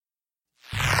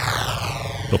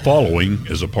The following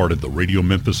is a part of the Radio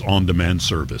Memphis On-Demand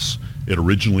service. It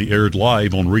originally aired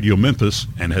live on Radio Memphis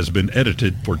and has been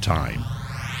edited for time.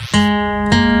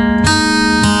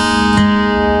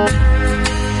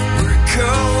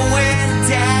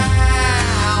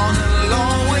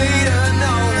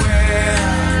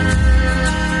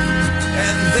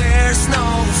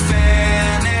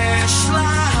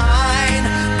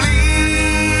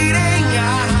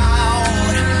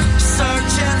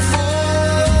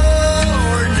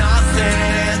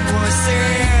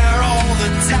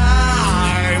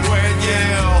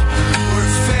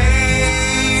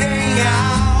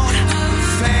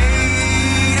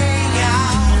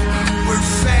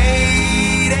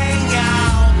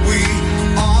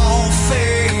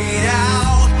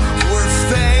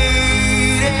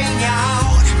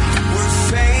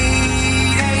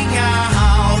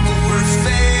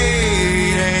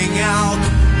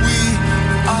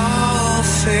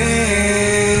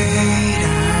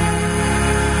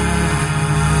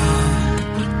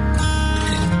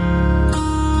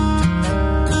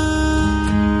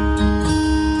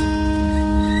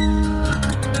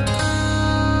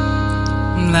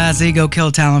 That's Ego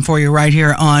Kill Talent for you right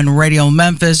here on Radio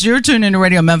Memphis. You're tuned into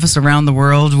Radio Memphis Around the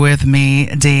World with me,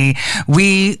 D.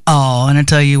 We all, and I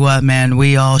tell you what, man,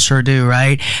 we all sure do,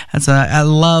 right? I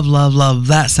love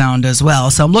that sound as well.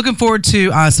 So I'm looking forward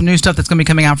to some new stuff that's going to be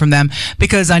coming out from them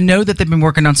because I know that they've been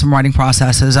working on some writing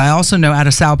processes. I also know out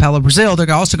of Sao Paulo, Brazil,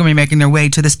 they're also going to be making their way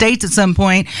to the States at some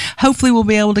point. Hopefully we'll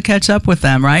be able to catch up with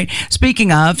them, right?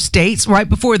 Speaking of States, right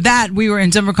before that, we were in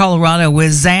Denver, Colorado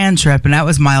with Zan Trip, and that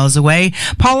was miles away.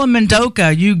 Paula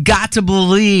Mendoka, You Got to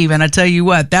Believe. And I tell you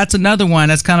what, that's another one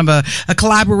that's kind of a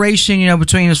collaboration, you know,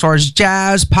 between as far as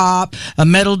jazz, pop, a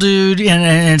metal dude,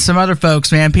 and some other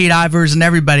folks, man, Pete Ivers and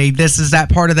everybody. This is that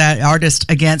part of that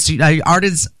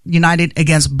Artists United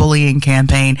Against Bullying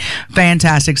campaign.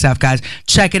 Fantastic stuff, guys.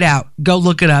 Check it out. Go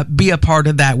look it up. Be a part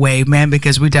of that wave, man,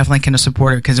 because we definitely can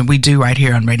support it because we do right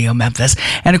here on Radio Memphis.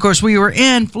 And of course, we were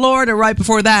in Florida right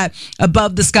before that,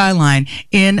 Above the Skyline,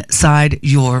 Inside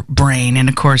Your Brain. And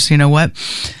of course, you know what?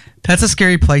 That's a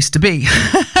scary place to be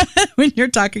when you're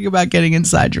talking about getting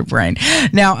inside your brain.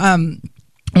 Now,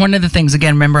 one of the things,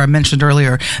 again, remember I mentioned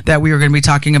earlier that we were going to be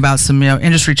talking about some,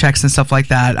 industry checks and stuff like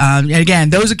that. Again,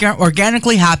 those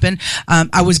organically happen.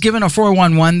 I was given a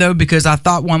 411 though because I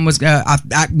thought one was,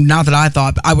 not that I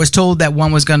thought, I was told that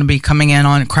one was going to be crashing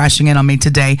in on me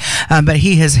today. But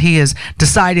he has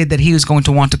decided that he is going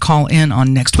to want to call in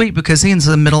on next week because he's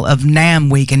in the middle of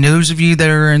NAMM week. And those of you that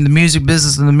are in the music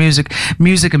business and the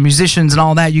music and musicians and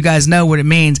all that, you guys know what it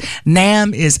means.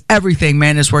 NAMM is everything,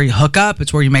 man. It's where you hook up.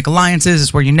 It's where you make alliances.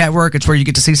 It's where you network. It's where you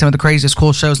get to see some of the craziest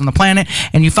cool shows on the planet,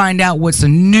 and you find out what's the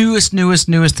newest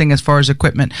thing as far as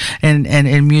equipment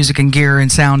and music and gear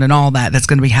and sound and all that's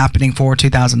going to be happening for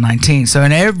 2019. So,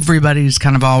 and everybody's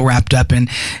kind of all wrapped up in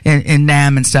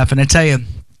NAMM and stuff. And I tell you,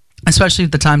 especially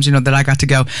at the times, that I got to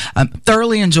go,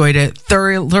 thoroughly enjoyed it,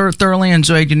 thoroughly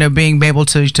enjoyed, being able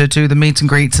to do the meets and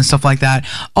greets and stuff like that.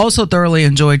 Also thoroughly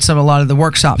enjoyed a lot of the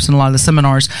workshops and a lot of the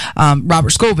seminars.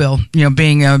 Robert Scoville,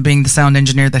 being the sound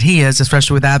engineer that he is,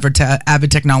 especially with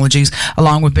Avid Technologies,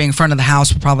 along with being front of the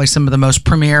house with probably some of the most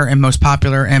premier and most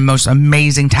popular and most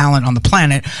amazing talent on the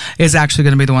planet, is actually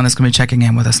going to be the one that's going to be checking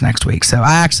in with us next week. So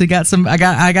I actually got some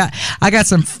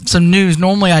news.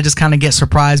 Normally I just kind of get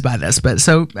surprised by this, but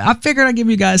so I figured I'd give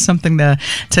you guys something to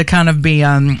kind of be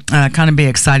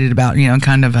excited about, and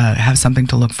kind of have something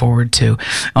to look forward to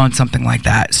on something like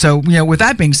that. So, with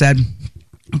that being said,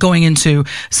 going into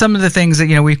some of the things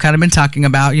that, we've kind of been talking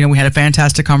about, we had a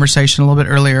fantastic conversation a little bit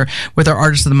earlier with our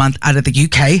Artist of the Month out of the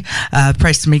UK,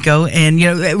 Price D'Amico, and,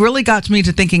 it really got me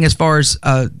to thinking as far as,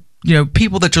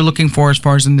 people that you're looking for as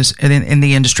far as in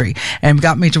the industry, and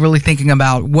got me to really thinking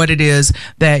about what it is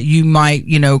that you might,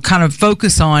 kind of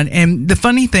focus on. And the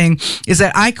funny thing is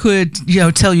that I could,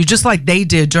 tell you, just like they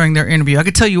did during their interview, I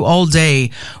could tell you all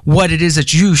day what it is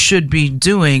that you should be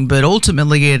doing, but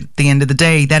ultimately at the end of the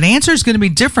day, that answer is going to be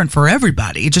different for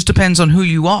everybody. It just depends on who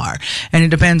you are, and it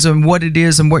depends on what it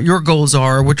is and what your goals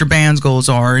are, what your band's goals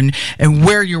are, and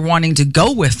where you're wanting to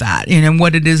go with that, and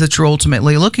what it is that you're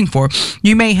ultimately looking for.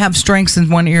 You may have strengths in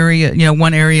one area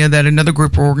that another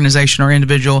group or organization or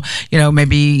individual,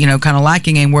 maybe, kind of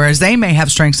lacking in, whereas they may have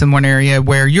strengths in one area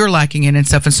where you're lacking in and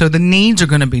stuff. And so the needs are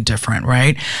going to be different,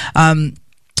 right?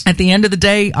 at the end of the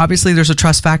day, obviously there's a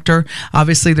trust factor.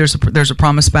 Obviously there's a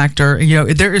promise factor. You know,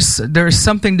 there is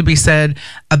something to be said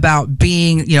about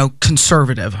being, you know,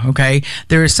 conservative. Okay,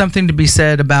 there is something to be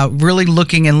said about really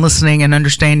looking and listening and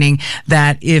understanding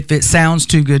that if it sounds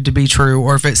too good to be true,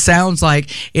 or if it sounds like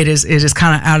it is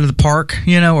kind of out of the park,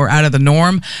 you know, or out of the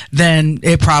norm, then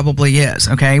it probably is.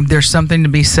 Okay, there's something to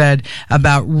be said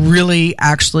about really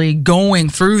actually going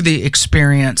through the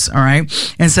experience. All right,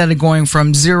 instead of going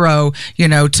from zero, you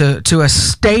know, to a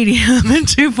stadium in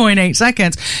 2.8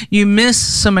 seconds, you miss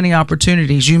so many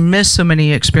opportunities. You miss so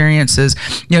many experiences.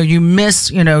 You know, you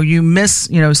miss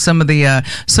some of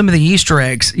the Easter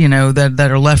eggs, you know,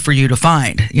 that are left for you to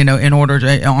find, you know, in order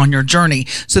to on your journey,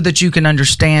 so that you can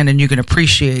understand and you can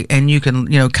appreciate and you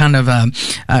can, you know, kind of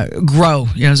grow,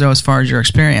 you know, so as far as your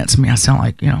experience. I mean, I sound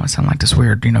like this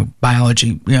weird, you know,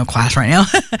 biology, you know, class right now,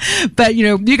 but you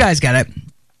know, you guys get it.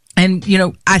 And, you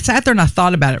know, I sat there and I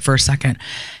thought about it for a second.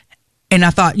 And I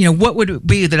thought, you know, what would it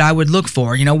be that I would look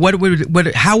for? You know,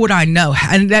 how would I know?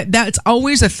 And that's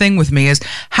always a thing with me, is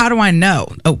how do I know?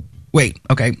 Oh, wait.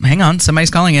 Okay. Hang on. Somebody's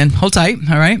calling in. Hold tight.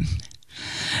 All right.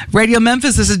 Radio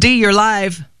Memphis, this is D. You're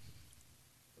live.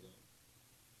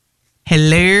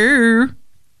 Hello.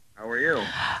 How are you?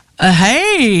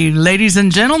 Hey, ladies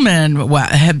and gentlemen.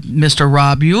 Mr.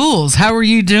 Rob Yules. How are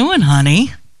you doing,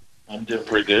 honey? I'm doing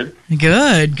pretty good.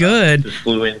 Good. Just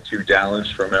flew into Dallas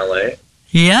from LA.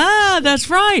 Yeah, that's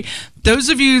right. Those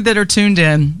of you that are tuned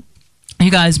in, you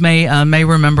guys may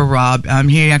remember Rob.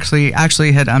 He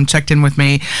actually had checked in with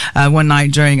me one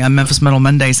night during Memphis Metal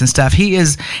Mondays and stuff. He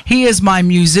is my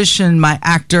musician, my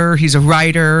actor. He's a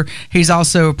writer. He's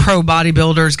also a pro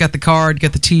bodybuilder. He's got the card,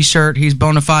 got the T-shirt. He's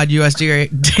bona fide USDA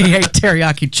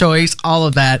teriyaki choice, all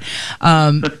of that.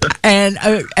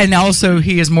 And also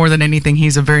he is, more than anything,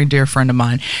 he's a very dear friend of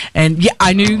mine. And yeah,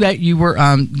 I knew that you were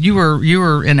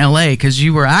in LA because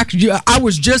you were I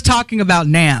was just talking about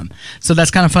NAMM, so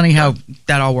that's kind of funny how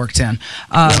that all worked in.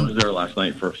 I was there last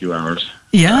night for a few hours.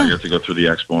 Yeah, you have to go through the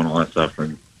expo and all that stuff,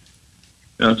 and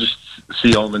you know, just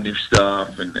see all the new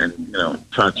stuff and you know,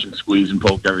 touch and squeeze and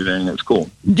poke everything. It was cool.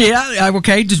 Yeah.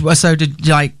 Okay. So did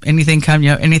like anything come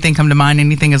to mind?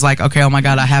 Anything is like, okay, oh my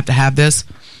God, I have to have this.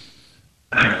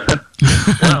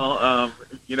 Well,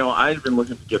 you know, I've been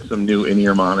looking to get some new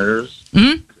in-ear monitors,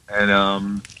 and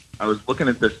I was looking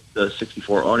at the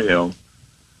 64 audio.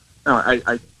 Now,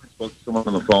 I spoke to someone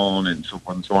on the phone and so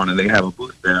forth and so on, and they have a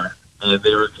booth there, and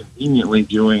they were conveniently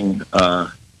doing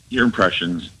ear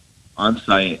impressions on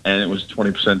site, and it was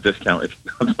 20% discount if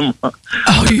you got them.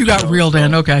 Oh, you got reeled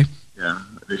in, okay. Yeah,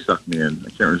 they sucked me in. I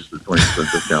can't resist the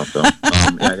 20% discount, so yeah,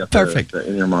 I got perfect. The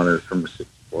in-ear monitors from the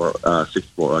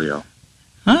 64 audio.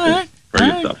 All right. Very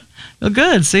good stuff. Well,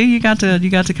 good. See, you got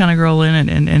to kind of roll in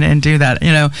and do that.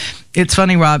 You know, it's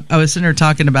funny, Rob. I was sitting there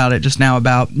talking about it just now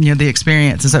about, you know, the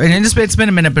experience and stuff. And it's been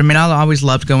a minute, but I mean, I always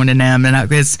loved going to NAMM,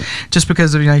 and it's just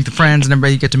because of, you know, like the friends and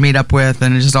everybody you get to meet up with,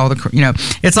 and it's just all the, you know,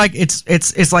 it's like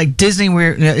Disney.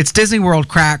 It's Disney World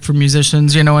crack for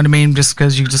musicians. You know what I mean? Just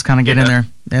because you just kind of get in there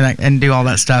and do all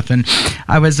that stuff. And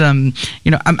I was,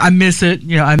 you know, I miss it.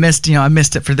 You know, I missed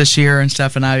it for this year and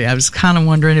stuff. And I was kind of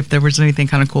wondering if there was anything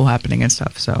kind of cool happening and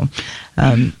stuff. So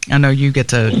I know you get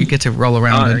to roll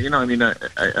around. You know, I mean,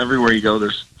 everywhere you go,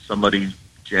 there's somebody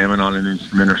jamming on an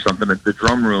instrument or something. The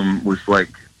drum room was like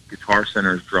Guitar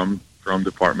Center's drum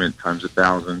department times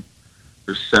 1,000.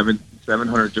 There's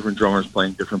 700 different drummers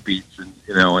playing different beats, and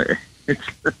you know, it's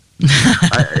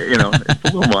you know, it's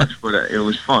a little much, but it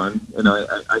was fun. And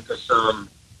I just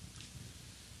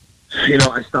you know,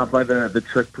 I stopped by the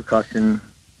Trick Percussion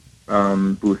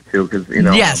booth too, because you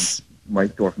know, yes.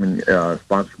 Mike Dorfman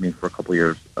sponsored me for a couple of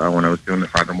years when I was doing the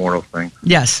Cyber Mortals thing.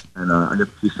 Yes. And I got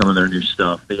to see some of their new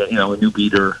stuff. They got, you know, a new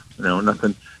beater, you know,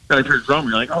 nothing. You know, if you're a drummer,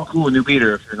 you're like, oh, cool, a new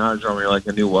beater. If you're not a drummer, you're like,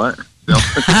 a new what? You know?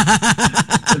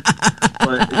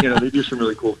 But, you know, they do some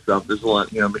really cool stuff. There's a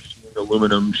lot, you know, machined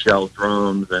aluminum shell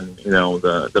drums, and, you know,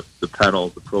 the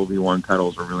pedals, the Pro V1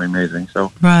 pedals are really amazing.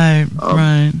 So right.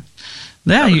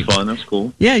 Yeah, that was fun. That's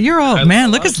cool. Yeah, you're all, man.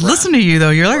 Listen to you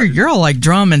though. You're all like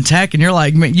drum and tech, and you're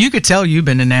like, man, you could tell you've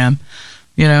been to NAMM.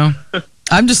 You know,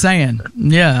 I'm just saying.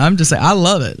 Yeah, I'm just saying. I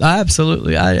love it. I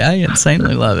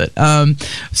insanely love it.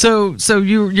 So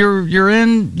you're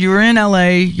in LA.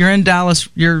 You're in Dallas.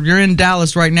 You're in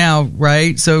Dallas right now,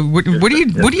 right? So what are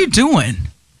you doing?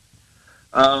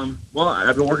 Well,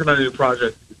 I've been working on a new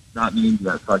project. It's not named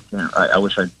yet, so I can't. I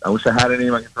wish I had a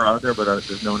name I could throw out there, but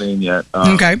there's no name yet.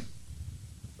 Okay.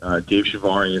 Dave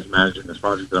Shivari is managing this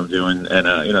project that I'm doing, and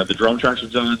you know, the drum tracks are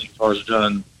done, the guitars are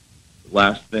done.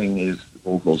 Last thing is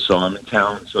vocals, so I'm in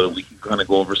town so that we can kind of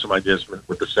go over some ideas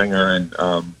with the singer and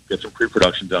get some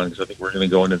pre-production done, because I think we're going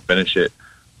to go in and finish it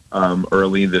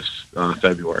early this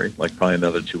February, like probably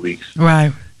another 2 weeks.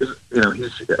 Right. You know,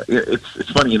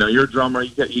 it's funny. You know, you're a drummer.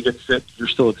 You get sick. You're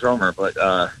still a drummer, but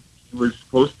he was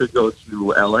supposed to go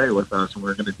to L.A. with us, and we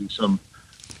are going to do some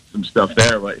stuff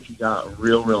there. But he got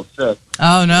real sick.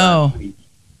 Oh no.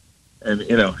 And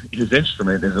you know, his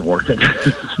instrument isn't working.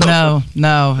 No,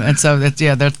 and so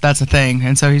that's a thing,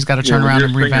 and so he's got to turn around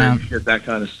and revamp. Get that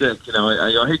kind of sick, you know.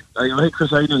 I go, hey, Chris,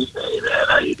 how you doing? He said, hey, man,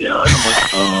 how you doing? I'm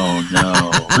like, oh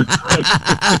no.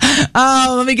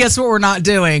 Oh, let me guess what we're not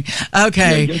doing.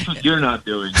 Okay. Yeah, guess what you're not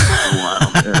doing for a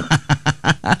while. Yeah.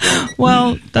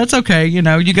 Well, that's okay. You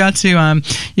know, you got to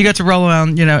roll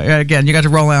around. You know, again, you got to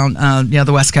roll around.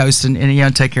 The West Coast and you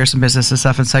know, take care of some business and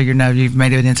stuff. And so you know, you've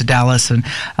made it into Dallas, and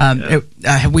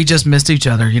we just missed each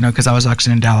other. You know, because I was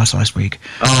actually in Dallas last week.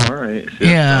 Oh, all right.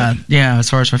 Yeah. As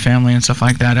far as my family and stuff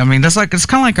like that. I mean, it's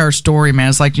kind of like our story, man.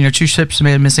 It's like, you know, 2 ships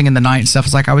missing in the night and stuff.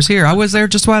 It's like I was here. I was there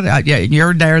just while.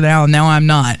 You're there now, and now I'm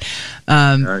not.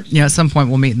 Nice. You know, at some point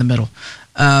we'll meet in the middle.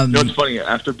 You know, it's funny.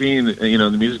 After being, you know,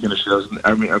 in the music industry,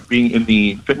 being in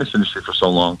the fitness industry for so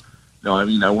long. You know, I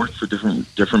mean, I worked for different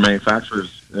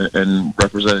manufacturers and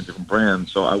represented different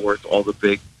brands. So I worked all the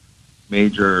big,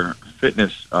 major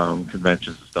fitness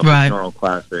conventions and stuff, right. Like Neuro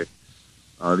Classic,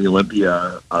 the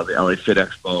Olympia, the LA Fit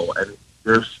Expo, and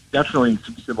there's definitely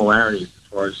some similarities as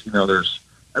far as, you know, there's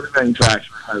every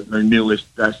manufacturer has their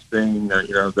newest, best thing.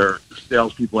 You know, there's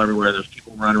salespeople everywhere. There's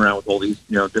people running around with all these,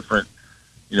 you know, different,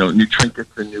 you know, new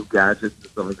trinkets and new gadgets and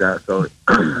stuff like that. So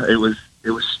it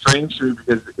was strange to me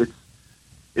because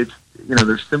it's you know,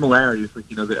 there's similarities. Like,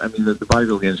 you know, the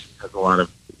bodybuilding industry has a lot of,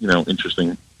 you know,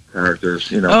 interesting characters.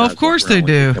 You know, oh, of course they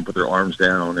do. They can put their arms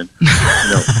down and, you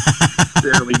know,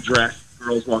 barely dressed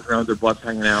girls walking around with their butts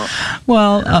hanging out.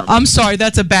 Well, I'm sorry,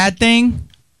 that's a bad thing.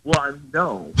 Well,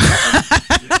 no.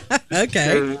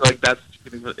 Okay. Like that's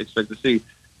what you can expect to see. You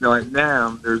know, like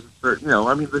now there's a certain, you know,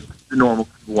 I mean, this is the normal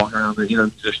people walking around, you know,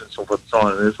 musicians, so forth and so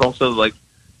on. And it's also like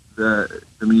the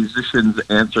musician's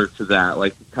answer to that,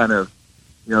 like kind of,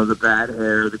 you know, the bad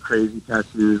hair, the crazy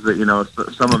tattoos, that, you know,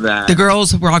 some of that. The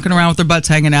girls walking around with their butts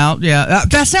hanging out. Yeah,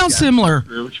 that sounds similar.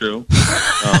 True.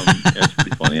 It's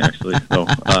pretty funny actually. So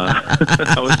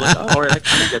I was like, oh, all right, I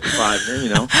kind of get the vibe here. You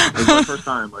know, it was my first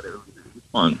time, but it was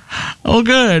fun. Oh,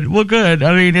 good. Well, good.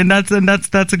 I mean, and that's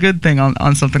a good thing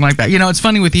on something like that. You know, it's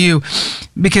funny with you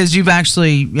because you've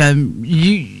actually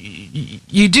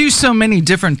you do so many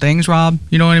different things, Rob.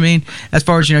 You know what I mean? As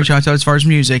far as, you know, as far as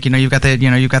music, you know, you've got that, you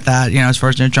know, as far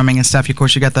as, you know, drumming and stuff. Of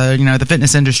course, you got the, you know, the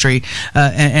fitness industry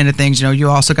and the things. You know, you've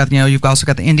also got the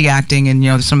indie acting and, you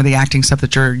know, some of the acting stuff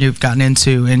that you've gotten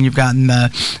into, and you've gotten the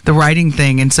writing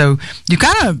thing, and so you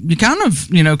kind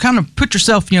of put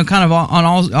yourself, you know, kind of on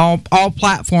all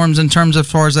platforms in terms of,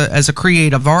 as far as a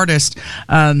creative artist,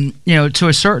 you know, to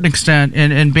a certain extent,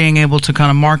 and being able to kind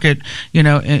of market, you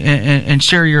know, and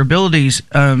share your abilities.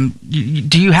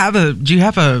 Do you have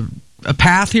a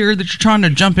path here that you're trying to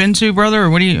jump into, brother, or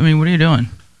what are you doing?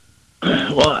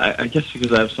 Well, I guess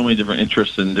because I have so many different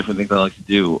interests and different things I like to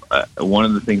do. One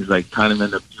of the things I kind of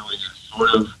end up doing is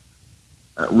sort of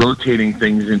rotating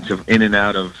things in and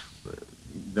out of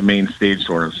the main stage,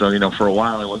 sort of. So, you know, for a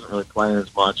while I wasn't really playing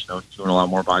as much. You know, doing a lot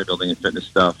more bodybuilding and fitness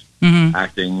stuff,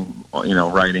 acting, you know,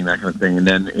 writing, that kind of thing. And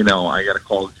then, you know, I got a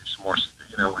call to do some more.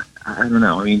 You know, I don't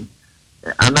know. I mean,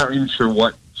 I'm not even sure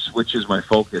what switches my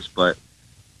focus, but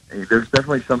there's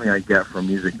definitely something I get from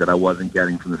music that I wasn't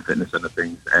getting from the fitness end of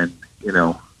things. And, you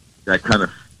know, that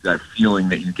feeling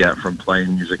that you get from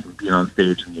playing music and being on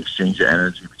stage and the exchange of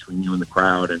energy between you and the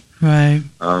crowd. And, right.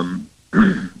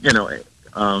 You know,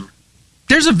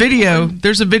 there's a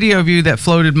video of you that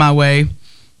floated my way.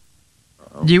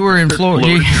 You were in Florida.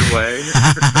 Your way.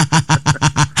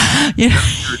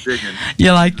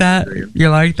 You like that? You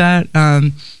like that?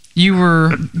 You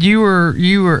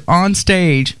were on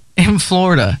stage in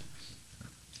Florida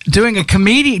doing a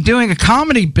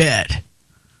comedy bit.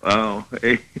 Oh,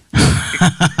 hey.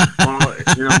 Well,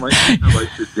 you know, my sister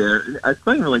likes to dare. I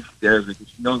claim her likes to dare because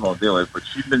she knows I'll do it, but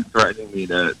she's been threatening me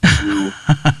to do.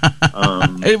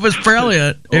 It was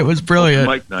brilliant. It was brilliant.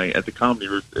 Mike night at the comedy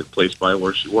place by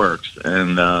where she works,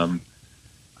 and I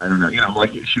don't know. You know, I'm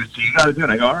like, she would say, "You got to do it."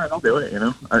 I go, "All right, I'll do it." You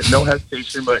know, no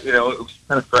hesitation. But you know, it was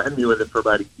kind of threatened me with it for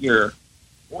about a year.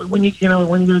 When you know,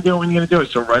 when are you gonna do it? When are you gonna do it?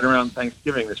 So right around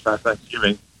Thanksgiving, this past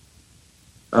Thanksgiving,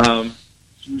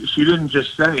 she didn't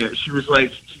just say it. She was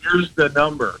like, "Here's the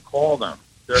number. Call them.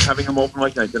 They're having them open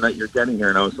mic night the night you're getting here."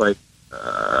 And I was like, "All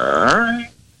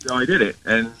right." So I did it,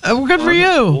 and good for you.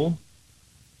 Cool.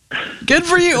 Good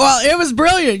for you. Well, it was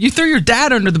brilliant. You threw your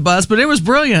dad under the bus, but it was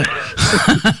brilliant.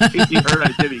 He heard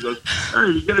I did. He goes, "Hey,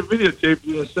 you got a videotape?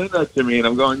 You send that to me." And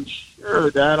I'm going, sure,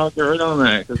 Dad, I'll get right on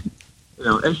that. Cause,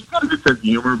 and she's got a good sense of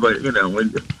humor, but,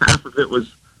 half of it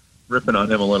was ripping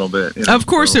on him a little bit. Of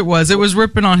course it was. It was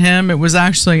ripping on him. It was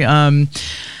actually, and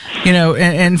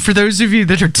for those of you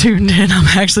that are tuned in, I'm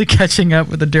actually catching up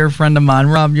with a dear friend of mine,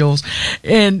 Rob Yules,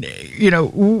 and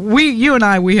you and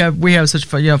I have such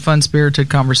fun spirited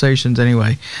conversations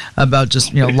anyway about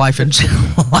just life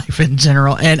in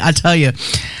general. And I tell you,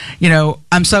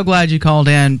 I'm so glad you called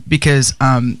in because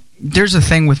there's a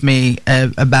thing with me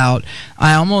about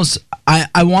I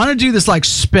want to do this like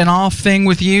spin-off thing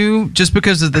with you just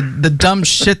because of the dumb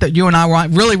shit that you and I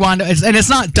really want to, and it's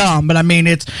not dumb, but I mean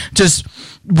it's just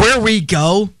where we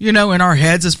go, in our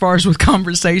heads as far as with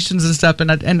conversations and stuff. And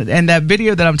that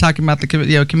video that I'm talking about, the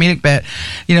comedic bit,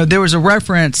 there was a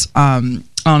reference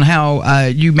on how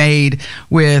you made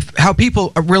with how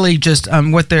people really just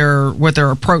what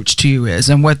their approach to you is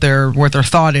and what their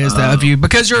thought is of you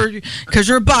because you're a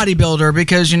bodybuilder,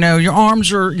 because your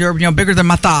arms are bigger than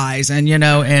my thighs, and it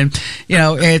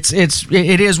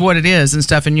is what it is and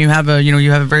stuff, and you have a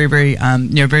very very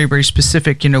very very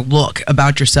specific look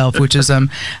about yourself, which is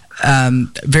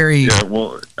very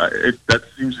that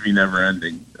seems to be never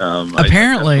ending.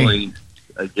 Apparently,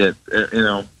 I get I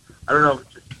don't know.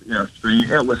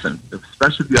 Listen,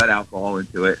 especially if you add alcohol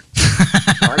into it.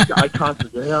 I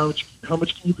constantly, how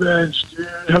much can you bench, dude?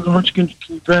 How much can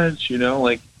you bench?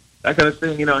 Like that kind of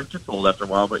thing. It gets old after a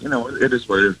while, but it is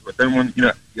what it is. But then when you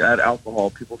add alcohol,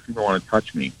 people seem to want to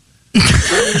touch me. Come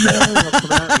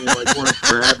at me, like want to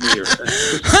grab me.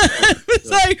 It's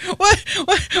like what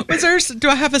was there? Do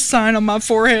I have a sign on my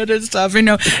forehead and stuff? And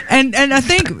I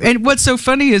think, and what's so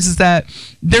funny is that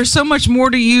there's so much more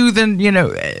to you than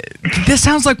this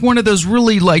sounds like one of those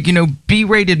really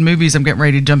B-rated movies I'm getting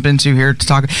ready to jump into here to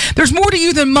talk. There's more to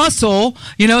you than muscle.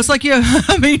 It's like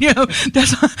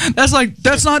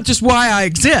that's not just why I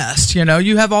exist.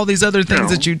 You have all these other things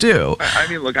that you do. I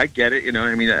mean, look, I get it.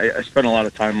 I spend a lot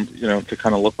of time to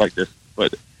kind of look like this,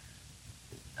 but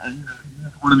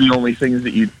one of the only things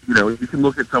that you can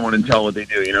look at someone and tell what they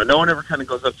do. No one ever kind of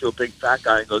goes up to a big fat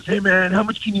guy and goes, "Hey man, how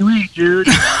much can you eat, dude?"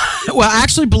 Well,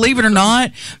 actually, believe it or not,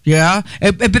 yeah.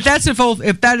 But that's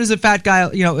if that is a fat guy,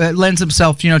 lends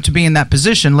himself, to be in that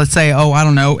position. Let's say, I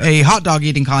don't know, a hot dog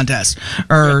eating contest,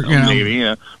 or maybe,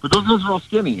 yeah. But those guys are all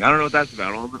skinny. I don't know what that's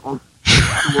about. All the world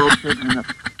champion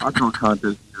hot dog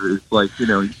contest is like, he's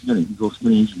skinny. He's a little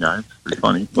skinny Asian guy. It's pretty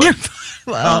funny. But,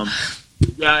 well,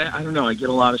 I don't know. I get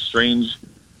a lot of strange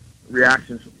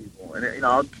reactions from people, and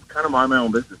I'll kind of mind my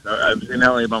own business. I was in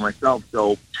LA by myself,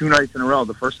 so 2 nights in a row.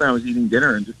 The first night I was eating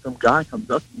dinner, and just some guy comes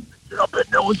up to me, "I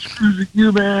bet no one screws with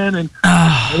you, man." And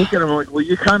I look at him, I'm like, "Well,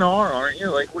 you kind of are, aren't you?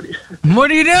 Like, what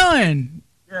are you doing?"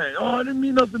 Yeah, I didn't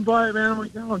mean nothing by it, man. I'm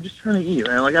like, "No, I'm just trying to eat,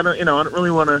 man. Like, I don't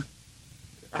really want to."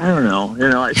 I don't know.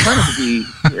 I try not to be.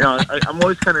 I'm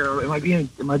always kind of. Am I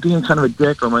being kind of a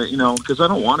dick, or am I? Because I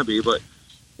don't want to be, but.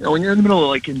 When you're in the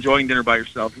middle of enjoying dinner by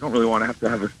yourself, you don't really want to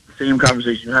have the same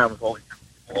conversation you have with all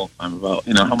the time about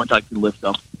how much I can lift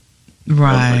up,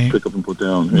 right? Pick up and put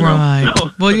down, right?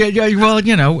 Well, yeah. Well,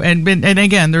 and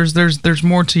again, there's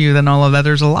more to you than all of that.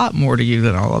 There's a lot more to you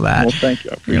than all of that. Well, thank you.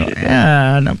 I appreciate that.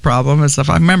 Yeah, no problem. And stuff.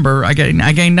 I remember I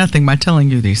gain nothing by telling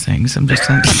you these things. I'm just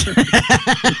saying.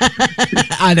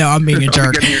 I know I'm being a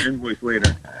jerk. I'll get your invoice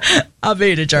later. I'll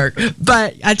be a jerk,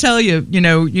 but I tell you,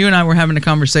 you and I were having a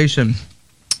conversation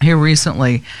here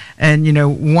recently, and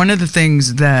one of the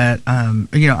things that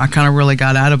I kind of really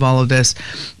got out of all of this,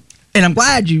 and I'm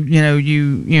glad you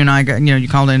and I got you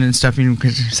called in and stuff, you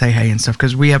could say hey and stuff,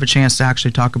 because we have a chance to actually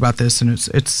talk about this, and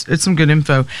it's some good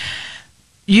info.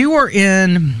 You are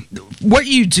in what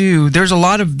you do. There's a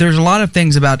lot of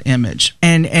things about image,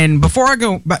 and before I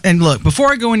go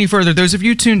any further, those of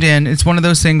you tuned in, it's one of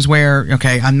those things where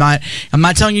I'm not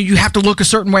telling you have to look a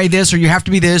certain way, this, or you have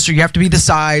to be this, or you have to be the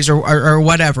size, or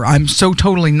whatever. I'm so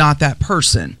totally not that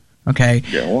person. Okay.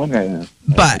 Yeah, well,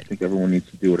 I think everyone needs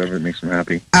to do whatever makes them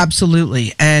happy.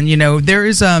 Absolutely, and there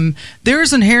is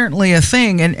inherently a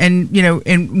thing,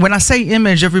 and when I say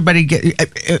image, everybody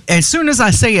as soon as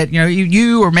I say it,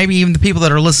 you or maybe even the people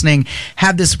that are listening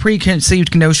have this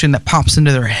preconceived notion that pops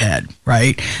into their head,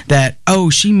 right? That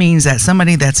she means that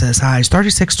somebody that's a size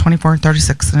 36, 24,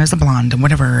 36, and is a blonde and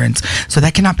whatever, and so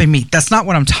that cannot be me. That's not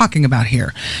what I'm talking about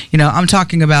here. I'm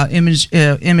talking about image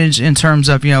in terms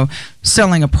of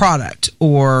selling a product,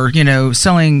 or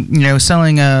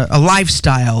selling a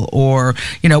lifestyle, or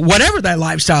whatever that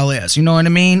lifestyle is, you know what I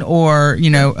mean, or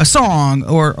a song,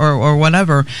 or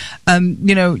whatever. And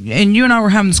you and I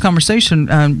were having this conversation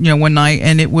one night,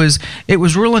 and it was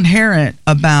real inherent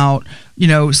about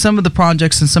some of the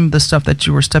projects and some of the stuff that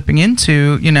you were stepping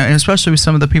into, and especially with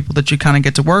some of the people that you kind of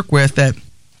get to work with, that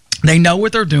They know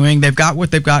what they're doing. They've got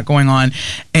what they've got going on,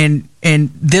 and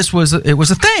it was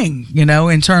a thing,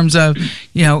 in terms of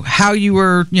how you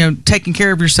were taking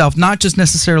care of yourself, not just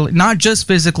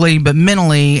physically, but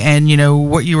mentally, and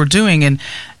what you were doing,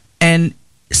 and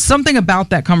something about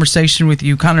that conversation with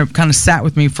you kind of sat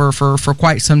with me for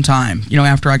quite some time.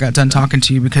 After I got done talking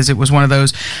to you, because it was one of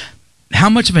those. How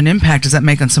much of an impact does that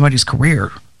make on somebody's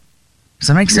career? Does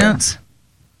that make sense?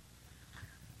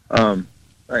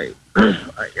 Right.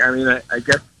 I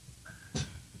guess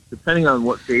depending on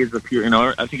what phase of period,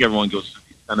 I think everyone goes through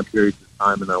these kind of periods of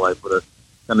time in their life where they're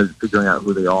kind of figuring out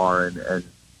who they are and then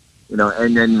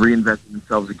reinventing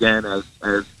themselves again as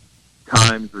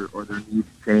times or their needs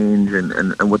change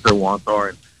and what their wants are.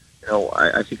 And,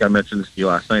 I think I mentioned this to you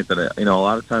last night that, a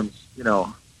lot of times,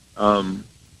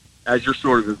 as you're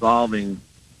sort of evolving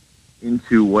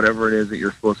into whatever it is that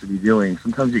you're supposed to be doing,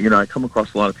 sometimes, I come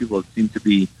across a lot of people that seem to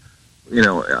be, I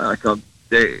don't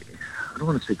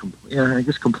want to say, I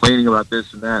guess complaining about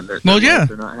this and that. They're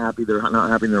not happy. They're not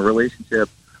happy in their relationship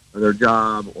or their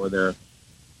job or their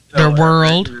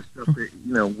world. Stuff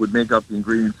that, would make up the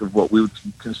ingredients of what we would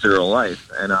consider a life.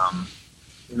 And,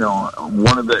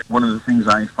 one of the things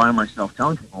I find myself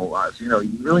telling people a lot is, you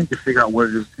really need to figure out what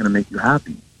it is that's going to make you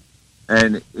happy.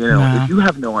 And, if you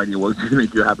have no idea what's going to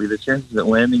make you happy, the chances of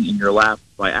landing in your lap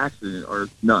by accident are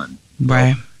none.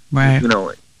 Right.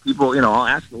 People, I'll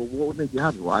ask, well, what would make you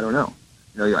happy? Well, I don't know.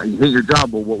 You hate your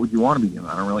job, well, what would you want to be doing?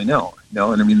 I don't really know.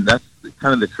 And that's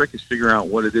kind of the trick, is figuring out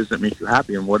what it is that makes you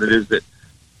happy and what it is that,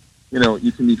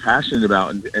 you can be passionate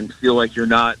about and feel like you're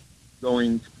not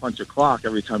going to punch a clock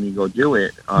every time you go do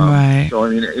it. Right. So,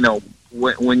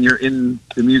 when you're in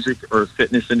the music or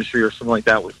fitness industry or something like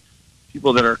that with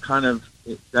people that are kind of,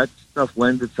 that stuff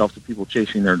lends itself to people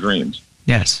chasing their dreams.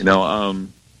 Yes. There are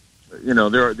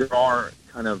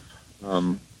kind of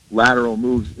lateral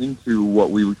moves into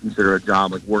what we would consider a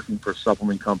job, like working for a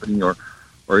supplement company or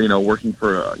working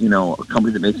for a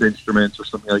company that makes instruments or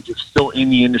something. Like, you're still in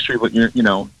the industry, but you're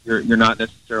not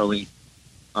necessarily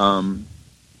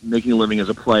making a living as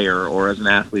a player or as an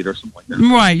athlete or something like that.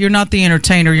 Right. You're not the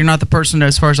entertainer. You're not the person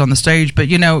as far as on the stage. But,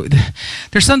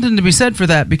 there's something to be said for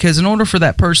that, because in order for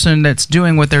that person that's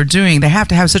doing what they're doing, they have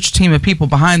to have such a team of people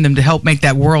behind them to help make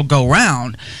that world go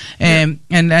round. And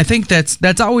I think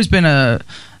that's always been a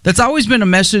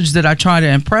message that I try to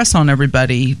impress on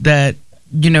everybody, that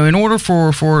in order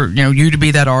for you to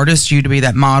be that artist, you to be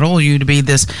that model, you to be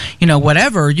this,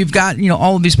 whatever, you've got,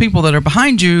 all of these people that are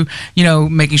behind you,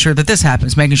 making sure that this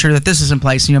happens, making sure that this is in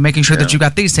place, making sure that you've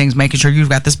got these things, making sure you've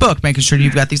got this book, making sure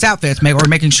you've got these outfits, or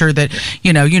making sure that,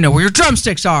 where your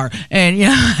drumsticks are, and,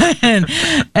 and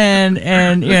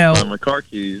my car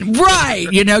keys. Right.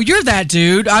 You're that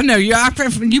dude. I know you.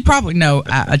 You probably know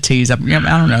a tease. I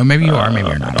don't know. Maybe you are. Maybe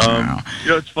you're not. I don't know.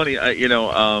 It's funny.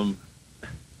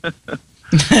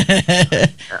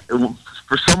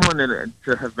 For someone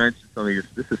to have mentioned something,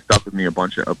 this has stuck with me a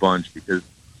bunch because,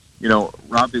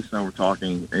 Rob Dix and I were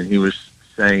talking, and he was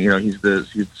saying, he's the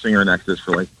singer in Exodus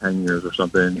for like 10 years or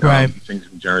something. Right. He sings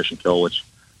in Generation Kill, which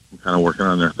I'm kind of working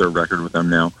on their third record with them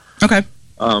now. Okay.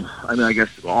 I guess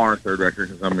our third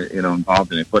record, because I'm,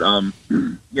 involved in it. But,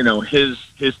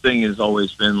 his thing has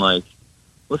always been like,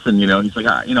 listen, he's like,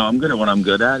 I'm good at what I'm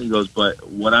good at. He goes, but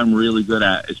what I'm really good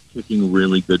at is picking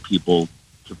really good people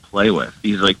to play with.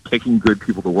 He's like, picking good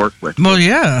people to work with. Well,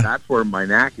 yeah. That's where my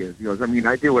knack is. He goes,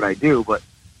 I do what I do, but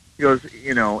he goes,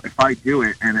 if I do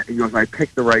it, and he goes, I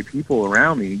pick the right people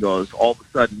around me, he goes, all of a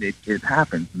sudden it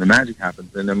happens, and the magic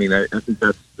happens. And I think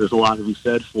there's a lot to be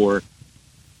said for,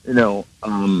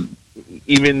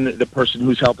 even the person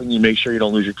who's helping you make sure you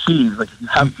don't lose your keys. Like, if you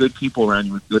have good people around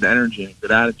you with good energy and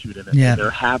good attitude, and they're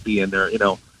happy and they're,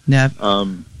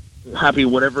 happy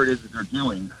whatever it is that they're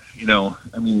doing,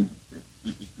 it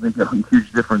makes a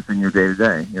huge difference in your day to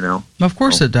day. Of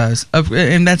course it does,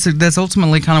 and that's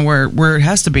ultimately kind of where it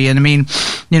has to be. And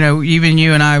even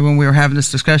you and I, when we were having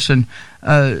this discussion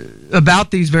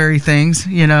about these very things,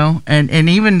 and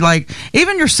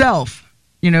even yourself.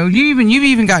 You've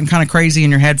even gotten kind of crazy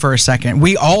in your head for a second.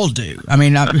 We all do. My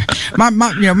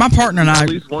partner and I. At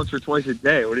least once or twice a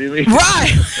day. What do you mean?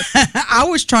 Right. I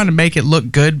was trying to make it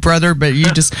look good, brother, but you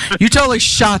totally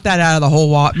shot that out of the whole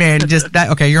wall, man. Just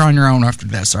that. Okay, you're on your own after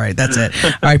this. All right, that's it.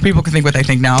 All right, people can think what they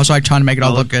think now. I was like trying to make it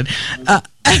all look good.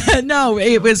 No,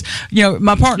 it was.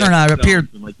 My partner and I appeared.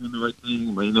 Like doing the right thing,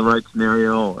 in the right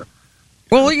scenario.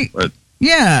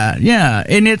 Yeah,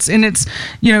 and it's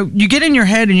you get in your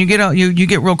head and you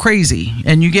get real crazy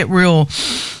and you get real.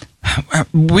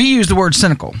 We use the word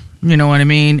cynical. You know what I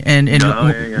mean? And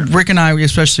yeah. Rick and I,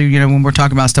 especially, you know, when we're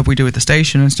talking about stuff we do at the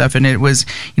station and stuff, and it was,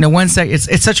 you know,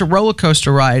 it's such a roller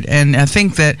coaster ride. And I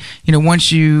think that, you know,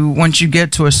 once you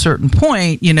get to a certain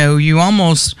point, you know, you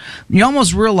almost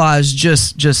realize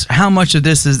just how much of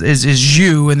this is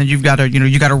you, and then you've got to, you know,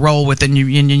 you got to roll with it, and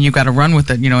you've got to run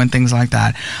with it, you know, and things like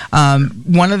that.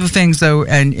 One of the things though,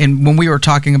 and when we were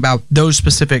talking about those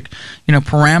specific, you know,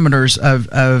 parameters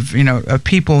of you know, of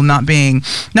people not being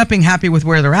happy with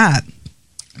where they're at,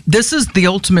 this is the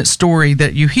ultimate story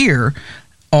that you hear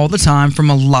all the time from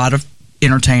a lot of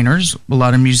entertainers, a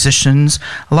lot of musicians,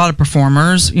 a lot of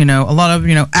performers, you know, a lot of,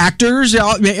 you know, actors,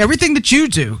 everything that you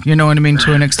do, you know what I mean,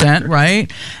 to an extent,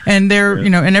 right? And they're, you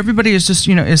know, and everybody is just,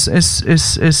 you know, is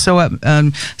so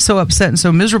upset and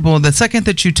so miserable. The second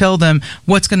that you tell them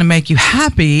what's going to make you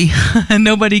happy, and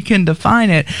nobody can define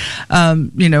it,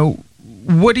 you know,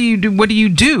 what do you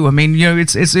do? I mean, you know,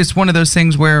 it's one of those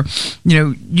things where, you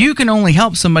know, you can only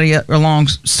help somebody along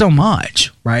so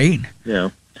much, right? Yeah.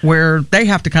 Where they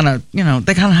have to kind of, you know,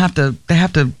 they have to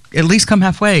at least come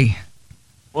halfway.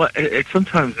 Well,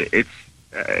 sometimes it's,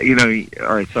 you know,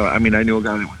 all right. So I mean, I knew a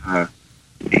guy that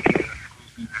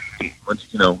was,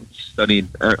 you know, studied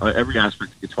every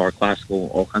aspect of guitar,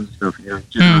 classical, all kinds of stuff. You know,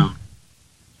 just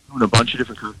doing a bunch of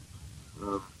different kinds.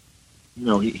 You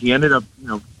know, he ended up, you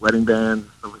know, wedding bands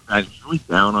and stuff like that. He was really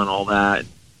down on all that.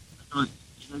 So, you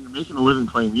know, you're making a living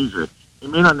playing music. It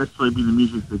may not necessarily be the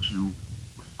music that you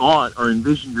thought or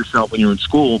envisioned yourself when you were in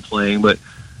school playing, but,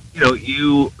 you know,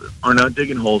 you are not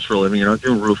digging holes for a living. You're not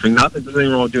doing roofing. Not that there's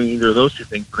anything wrong with doing either of those two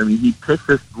things, but, I mean, he picked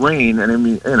this lane, and, I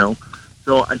mean, you know,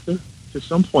 so I think to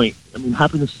some point, I mean,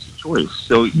 happiness is a choice.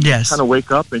 So you kind of wake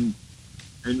up and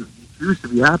choose to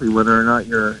be happy whether or not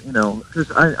you're, you know,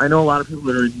 because I know a lot of people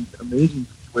that are in these amazing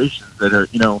situations that are,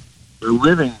 you know, they're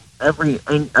living every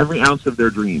ounce of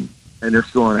their dream, and they're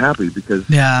still unhappy because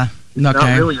it's not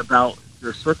really about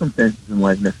their circumstances in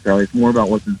life necessarily. It's more about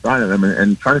what's inside of them,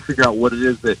 and trying to figure out what it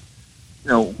is that, you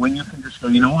know, when you can just go,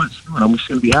 you know what, screw it, I'm just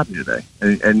going to be happy today,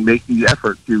 and making the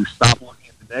effort to stop looking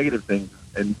at the negative things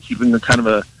and keeping a kind of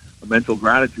a mental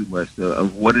gratitude list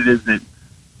of what it is that,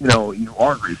 you know, you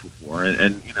are grateful for,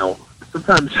 and you know,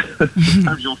 sometimes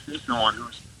you'll see someone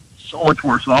who's so much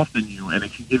worse off than you, and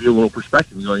it can give you a little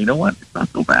perspective. You go, you know what? It's not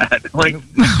so bad. Like,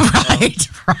 right.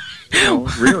 You know,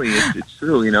 really, it's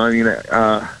true. You know, I mean,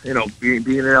 you know, being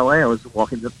in LA, I was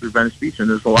walking up through Venice Beach, and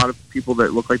there's a lot of people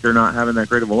that look like they're not having that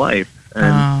great of a life,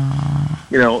 and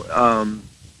you know, I'm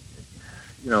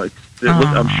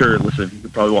sure. Listen, you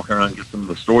could probably walk around and get some of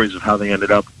the stories of how they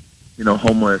ended up, you know,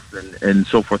 homeless and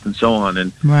so forth and so on,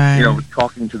 and you know,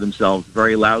 talking to themselves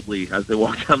very loudly as they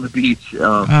walk down the beach.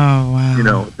 Wow. You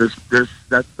know, there's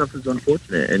that stuff is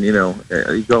unfortunate, and you know,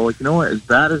 you go like, you know what, as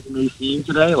bad as it may seem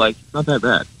today, like it's not that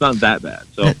bad. It's not that bad.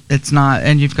 So it's not,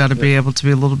 and you've got to be able to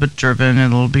be a little bit driven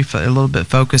and a little bit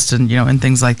focused, and you know, and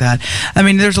things like that. I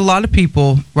mean, there's a lot of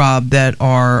people, Rob, that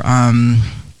are.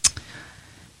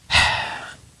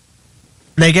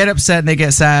 They get upset and they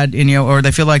get sad, and, you know, or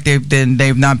they feel like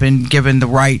they've not been given the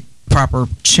right proper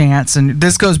chance. And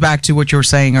this goes back to what you were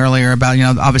saying earlier about, you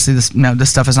know, obviously this, you know, this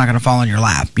stuff is not going to fall in your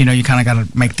lap. You know, you kind of got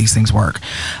to make these things work.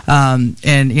 And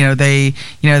you know, they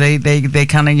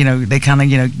kind of, you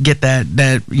know, get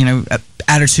that you know,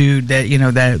 attitude that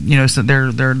so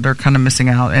they're kind of missing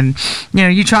out, and you know,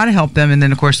 you try to help them, and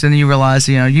then of course then you realize,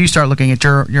 you know, you start looking at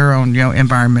your own, you know,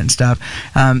 environment and stuff.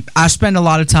 I spend a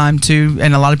lot of time too,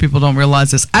 and a lot of people don't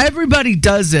realize this. Everybody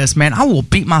does this, man. I will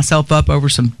beat myself up over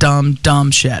some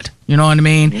dumb shit. You know what I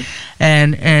mean? Mm-hmm.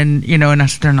 And you know, and I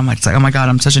sit there and I'm like, oh my God,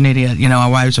 I'm such an idiot. You know,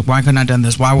 why couldn't I have done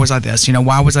this? Why was I this? You know,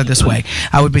 why was I this way?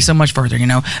 I would be so much further. You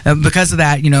know, because of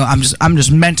that. You know, I'm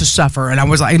just meant to suffer. And I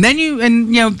was like, and then you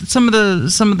know, some of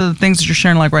the things that you're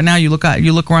sharing, like right now, you look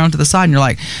around to the side and you're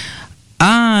like,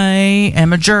 I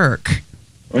am a jerk.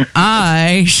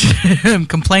 I am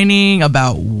complaining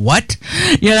about what?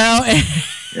 You know?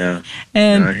 Yeah.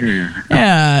 And I hear you.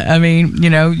 Yeah, I mean, you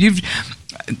know,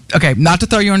 okay, not to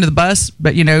throw you under the bus,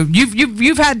 but you know,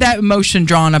 you've had that emotion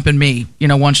drawn up in me, you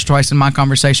know, once or twice in my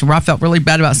conversation where I felt really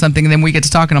bad about something, and then we get to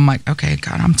talking, I'm like, okay,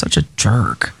 God, I'm such a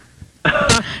jerk.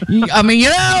 I mean, you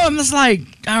know, I'm just like,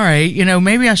 all right, you know,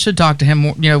 maybe I should talk to him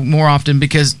more, you know, more often,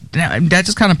 because that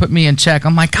just kind of put me in check.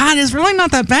 I'm like, God, it's really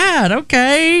not that bad.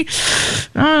 Okay, you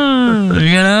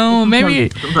know, maybe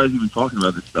sometimes even talking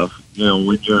about this stuff, you know,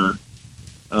 when you're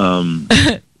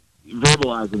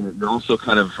verbalizing it, you're also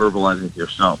kind of verbalizing it to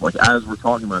yourself. Like, as we're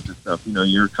talking about this stuff, you know,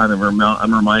 you're kind of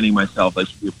I'm reminding myself I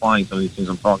should be applying some of these things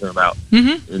I'm talking about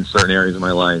in certain areas of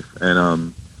my life,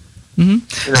 and you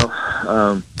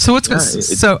know. So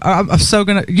what's so I'm so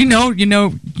gonna, you know,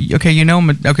 okay, now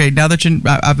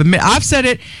that I've said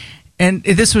it, and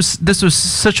this was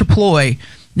such a ploy.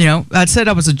 You know, I said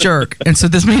I was a jerk, and so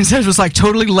this means it was like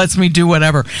totally lets me do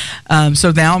whatever.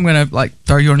 So now I'm gonna like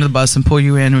throw you under the bus and pull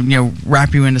you in, and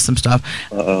wrap you into some stuff.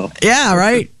 Yeah,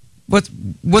 right.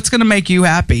 What's gonna make you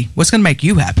happy? What's gonna make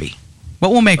you happy?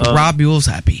 What will make Rob Buells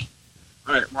happy?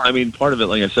 All right. Well, I mean, part of it,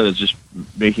 like I said, is just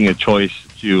making a choice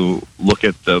to look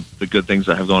at the good things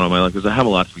I have going on in my life, because I have a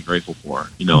lot to be grateful for.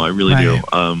 I really do.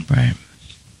 Right.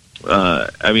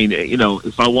 I mean,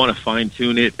 if I want to fine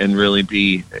tune it and really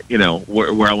be,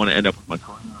 where I want to end up with my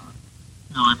career,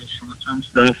 I mean, short-term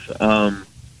stuff.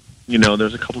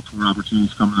 There's a couple tour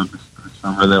opportunities coming up this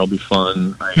summer that'll be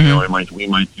fun. We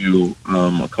might do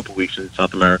a couple weeks in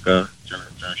South America,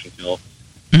 Generation Kill.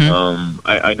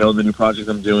 I know the new project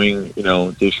I'm doing.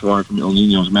 Dave Schwartz from El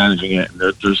Nino is managing it, and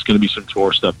there's going to be some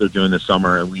tour stuff they're doing this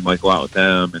summer, and we might go out with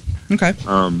them. And, okay.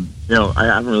 I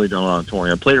haven't really done a lot of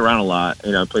touring. I played around a lot.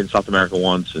 I played in South America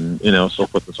once, and so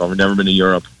forth and so on. I've never been to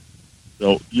Europe,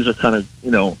 so these are kind of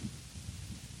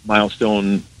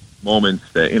milestone moments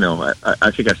that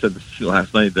I think I said this to you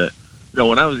last night that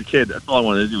when I was a kid, that's all I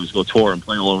wanted to do was go tour and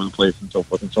play all over the place and so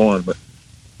forth and so on. But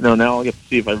now I'll get to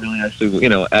see if I really actually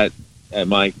at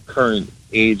my current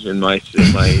age and my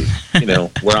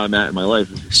where I'm at in my life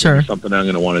is something I'm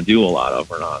going to want to do a lot of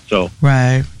or not. So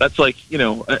right. That's like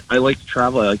I like to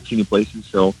travel. I like to see new places.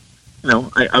 So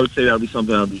I would say that would be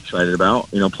something I'd be excited about.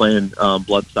 Playing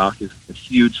Bloodstock is a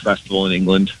huge festival in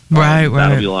England. Right.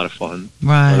 That'll be a lot of fun.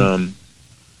 Right.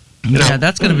 But,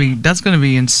 that's gonna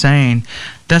be insane.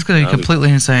 That's gonna be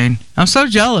completely insane. I'm so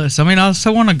jealous. I mean, I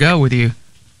so want to go with you.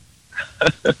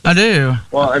 I do.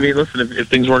 Well, I mean, listen, if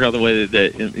things work out the way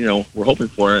that we're hoping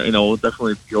for, you'll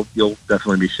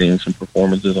definitely be seeing some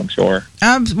performances, I'm sure.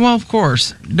 Well, of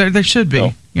course, there should be. So,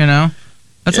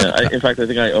 in fact, I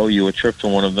think I owe you a trip to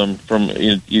one of them.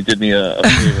 You did me a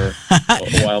favor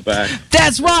a while back.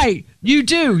 That's right. You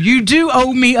do. You do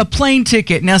owe me a plane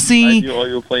ticket. Now, see, I do owe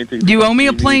you a plane ticket. You owe me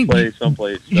a plane ticket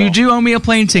someplace. So. You do owe me a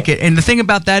plane ticket, and the thing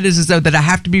about that is though that I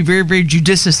have to be very, very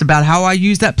judicious about how I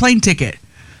use that plane ticket.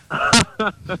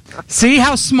 See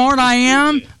how smart I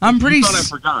am? I'm pretty. You thought I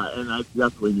forgot, and I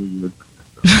definitely knew you would.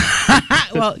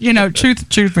 Well,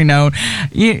 truth be known.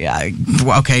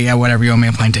 Okay, whatever. You owe me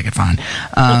a plane ticket, fine.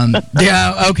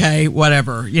 Okay,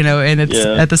 whatever. And it's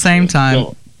at the same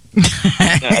time.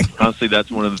 Honestly,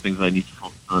 that's one of the things I need to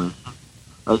focus on.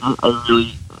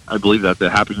 I believe that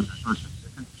happiness is first.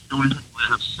 So many people that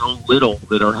have so little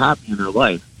that are happy in their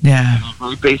life. Yeah.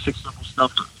 Very basic, simple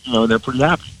stuff. They're pretty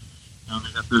happy.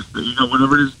 They got this,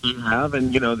 whatever it is they have,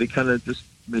 and they kind of just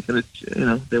make it.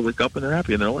 They wake up and they're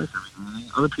happy in their life.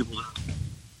 Other people are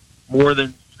more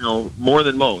than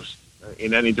most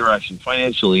in any direction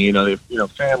financially. They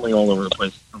have family all over the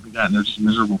place, stuff like that, and they're just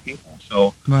miserable people.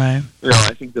 So, right.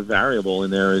 I think the variable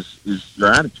in there is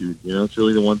your attitude. It's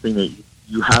really the one thing that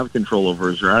you have control over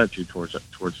is your attitude towards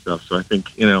stuff. So I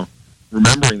think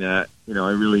remembering that,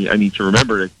 I need to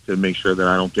remember to make sure that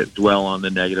I don't dwell on the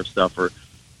negative stuff or.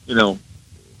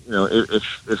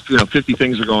 If 50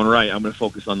 things are going right, I'm going to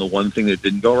focus on the one thing that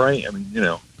didn't go right. I mean,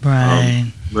 right.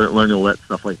 Learn to let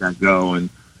stuff like that go and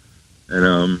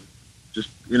just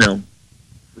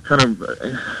kind of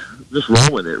just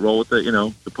roll with it. Roll with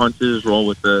the punches. Roll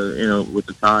with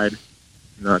the tide.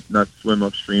 Not swim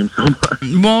upstream so much.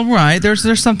 Well, right.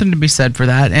 There's something to be said for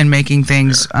that and making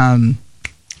things.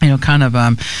 Kind of,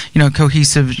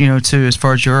 cohesive, to as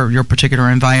far as your particular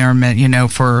environment,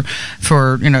 for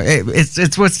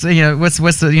it's what's the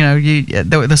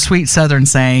the sweet Southern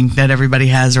saying that everybody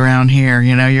has around here.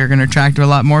 You're going to attract a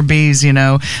lot more bees,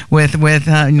 with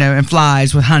and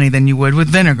flies with honey than you would with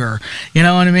vinegar. You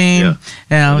know what I mean?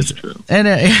 Yeah, that's true. And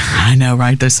I know,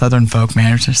 right? Those Southern folk,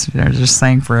 man, they're just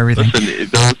saying for everything.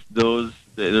 Listen,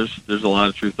 there's a lot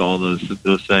of truth to all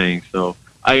those sayings. So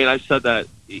I've said that.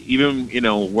 Even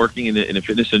working in the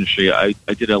fitness industry, I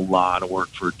did a lot of work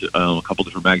for a couple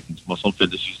different magazines. Muscle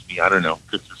Fitness used to be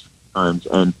 50 times,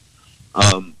 and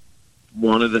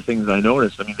one of the things I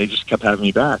noticed, they just kept having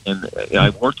me back, and I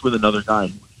worked with another guy.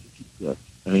 I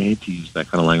hate to use that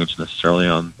kind of language necessarily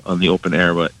on the open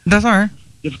air, but that's all right.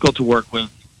 Difficult to work with.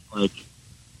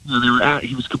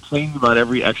 He was complaining about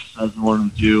every exercise he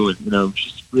wanted to do, and it was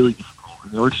just really difficult.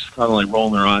 And they were just kind of like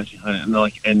rolling their eyes behind it, and they're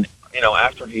like,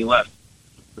 after he left.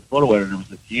 The photo editor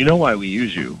was like, "Do you know why we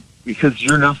use you? Because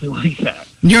you're nothing like that.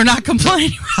 You're not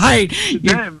complaining, right? To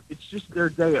them, it's just their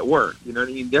day at work. You know what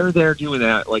I mean? They're there doing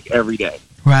that like every day.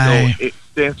 Right. So it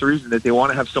stands to reason that they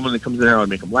want to have someone that comes in there and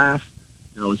make them laugh.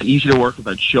 It was easy to work with.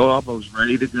 I'd show up. I was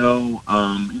ready to go.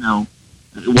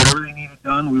 Whatever they needed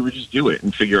done, we would just do it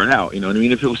and figure it out. You know what I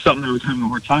mean? If it was something I was having a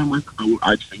hard time with,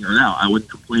 I'd figure it out. I wouldn't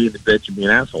complain and bitch and be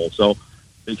an asshole. So,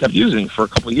 they kept using for a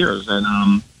couple of years. And,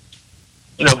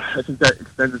 I think that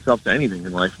extends itself to anything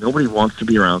in life. Nobody wants to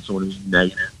be around someone who's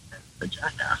negative and a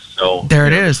jackass. So there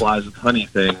it is. The flies with honey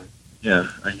thing. Yeah,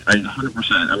 I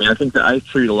 100%. I mean, I think that I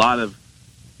attribute a lot of,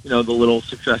 the little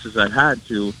successes I've had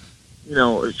to,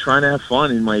 trying to have fun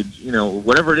in my,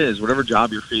 whatever it is, whatever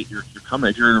job you're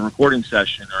coming, if you're in a recording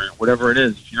session or whatever it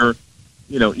is, if you're,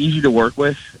 easy to work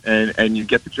with and you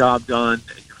get the job done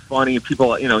and you're funny and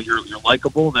people, you're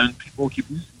likable, then people keep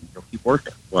using you, keep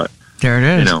working. But there it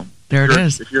is. There it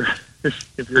is. If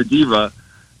you're a diva,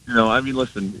 I mean,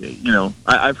 listen,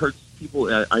 I've heard people.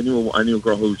 I knew a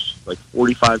girl who's like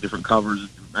 45 different covers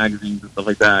of magazines and stuff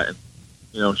like that,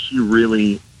 and she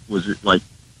really was like,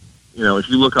 if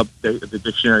you look up the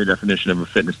dictionary definition of a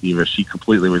fitness diva, she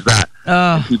completely was that.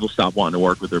 And people stopped wanting to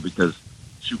work with her because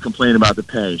she would complain about the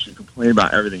pay, she would complain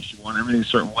about everything, she wanted everything a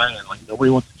certain way, and like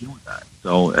nobody wants to deal with that.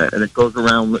 So, and it goes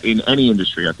around in any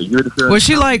industry. I think was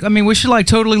she like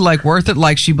totally like worth it?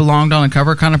 Like she belonged on a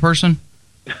cover kind of person?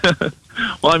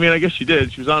 Well, I mean, I guess she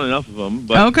did. She was on enough of them.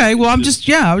 But okay, well, I was just,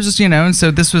 and so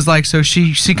this was like, so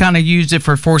she kind of used it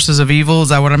for forces of evil. Is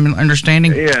that what I'm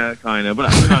understanding? Yeah, kind of.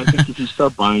 But I think if you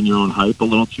start buying your own hype a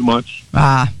little too much, some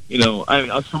of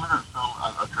that film,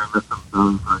 I'll try to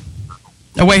listen very.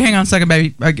 Oh, wait, hang on a second,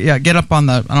 baby. Get up on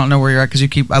the. I don't know where you're at because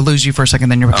I lose you for a second.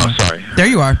 Then you're. Oh, sorry. There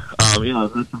you are.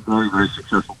 There's some very, very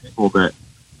successful people that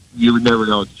you would never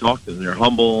know to talk to them. They're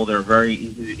humble. They're very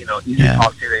easy, easy to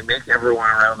talk to. They make everyone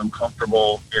around them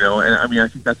comfortable, and I mean, I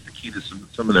think that's the key to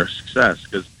some of their success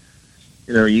because,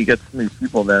 you get some of these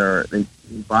people that they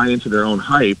buy into their own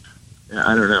hype.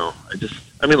 I don't know.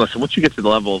 Listen, once you get to the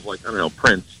level of like, I don't know,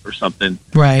 Prince or something.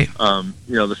 Right.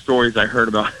 The stories I heard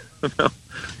about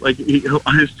like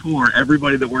on his tour,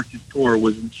 everybody that worked his tour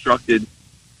was instructed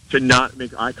to not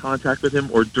make eye contact with him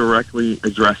or directly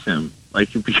address him,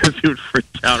 like because he would freak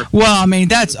out. Well, I mean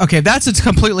that's okay. That's a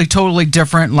completely, totally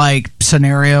different like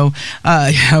scenario,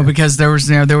 because there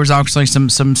was obviously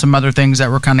some other things that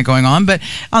were kind of going on. But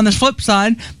on the flip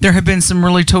side, there have been some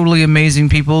really totally amazing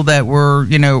people that were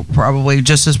probably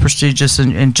just as prestigious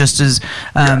and just as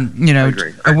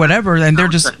whatever. And they're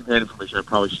just secondhand information. I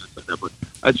probably should have said that, but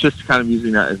it's just kind of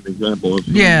using that as an example of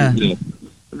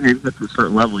I mean, to a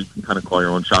certain level, you can kind of call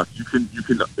your own shots. You can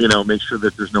make sure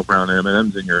that there's no brown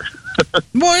M&Ms in your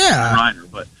rider.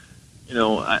 But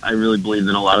I really believe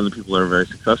that a lot of the people that are very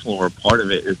successful or part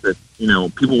of it is that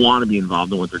people want to be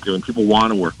involved in what they're doing. People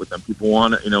want to work with them. People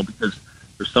want to because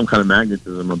there's some kind of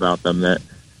magnetism about them that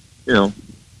So.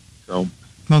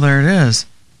 Well, there it is.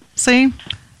 See.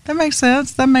 That makes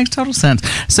sense. That makes total sense.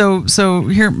 So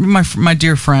here, my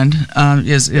dear friend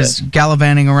is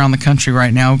gallivanting around the country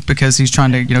right now because he's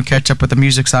trying to catch up with the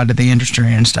music side of the industry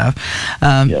and stuff.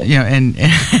 And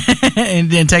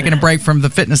taking a break from the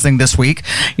fitness thing this week.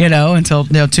 Until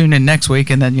tune in next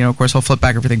week, and then of course we'll flip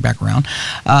everything back around.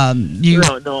 I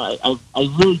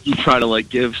really do try to like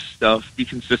give stuff, be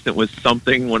consistent with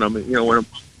something when I'm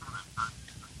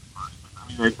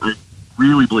I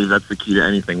really believe that's the key to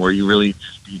anything, where you really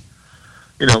just be,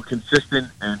 consistent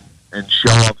and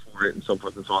show up for it and so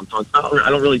forth and so on. So it's not,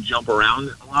 I don't really jump around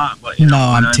a lot, but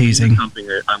I'm teasing. Something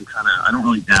that I don't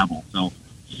really dabble. So,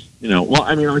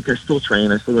 I still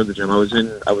train. I still go to the gym. I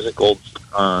was at Gold's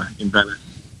in Venice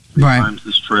 3 times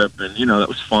this trip, and that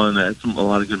was fun. I had a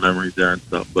lot of good memories there and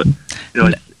stuff. But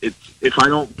it's if I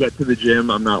don't get to the gym,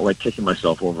 I'm not like kicking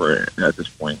myself over it at this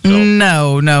point.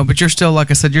 So. No, but you're still, like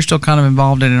I said, you're still kind of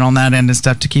involved in it on that end and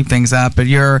stuff to keep things up. But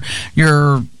your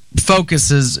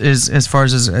focus is as far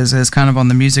as kind of on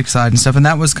the music side and stuff, and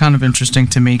that was kind of interesting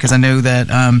to me because I know that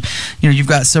you've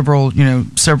got several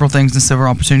things and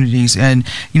several opportunities, and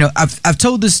I've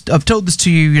told this to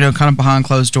you kind of behind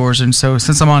closed doors, and so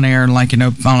since I'm on air and I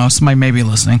don't know, somebody may be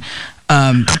listening.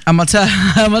 I'm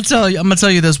gonna tell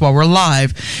you this while we're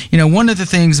live. One of the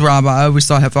things, Rob, I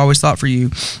have always thought for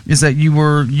you is that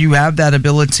you have that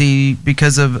ability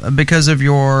because of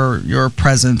your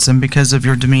presence and because of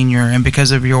your demeanor and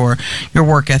because of your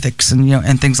work ethics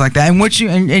and things like that.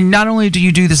 And not only do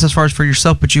you do this as far as for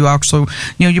yourself, but you also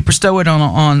you bestow it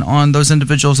on those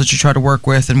individuals that you try to work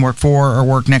with and work for or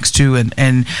work next to.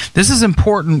 And this is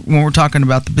important when we're talking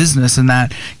about the business, and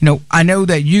that I know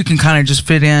that you can kind of just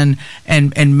fit in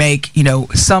and make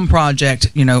some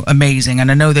project amazing,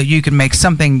 and I know that you can make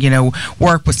something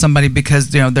work with somebody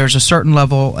because there's a certain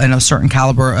level and a certain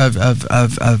caliber of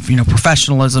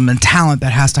professionalism and talent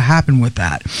that has to happen with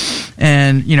that,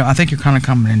 and I think you're kind of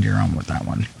coming into your own with that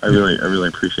one. I really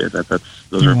appreciate that.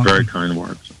 Those are very kind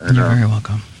words. And, you're very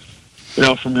welcome.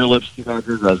 From your lips to God's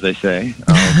ears, as they say.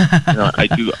 I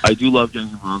do love getting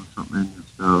involved in something and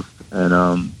stuff,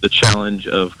 and the challenge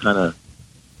of kind of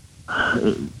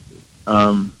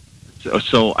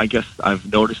so I guess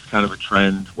I've noticed kind of a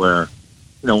trend where,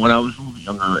 when I was a little bit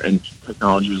younger and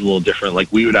technology was a little different,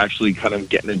 like we would actually kind of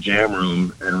get in a jam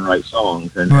room and write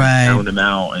songs and sound them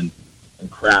out and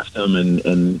craft them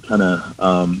and kind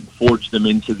of forge them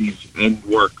into these end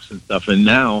works and stuff. And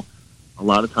now, a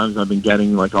lot of times I've been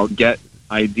getting, like, I'll get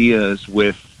ideas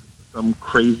with some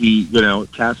crazy,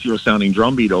 Casio sounding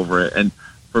drum beat over it. And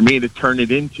for me to turn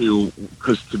it into,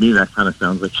 because to me that kind of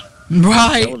sounds like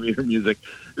elevator music.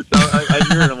 So I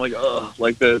hear it, I'm like, oh,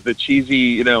 like the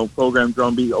cheesy, programmed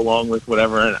drum beat along with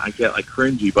whatever, and I get like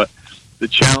cringy. But the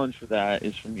challenge for that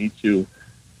is for me to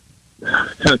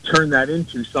kind of turn that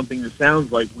into something that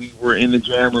sounds like we were in the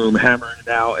jam room hammering it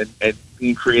out and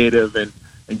being creative and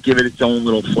give it its own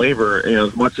little flavor,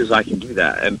 as much as I can do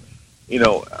that. And,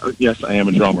 yes, I am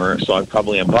a drummer, so I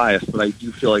probably am biased, but I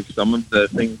do feel like some of the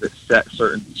things that set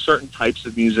certain types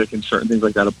of music and certain things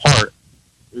like that apart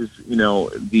is,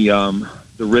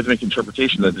 the rhythmic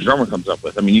interpretation that the drummer comes up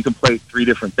with. I mean, you can play 3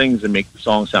 different things and make the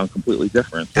song sound completely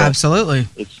different. So absolutely.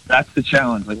 That's the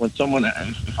challenge. Like when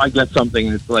if I get something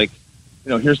and it's like,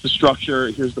 here's the structure,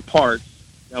 here's the parts,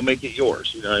 now make it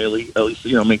yours. At least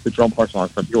make the drum parts and all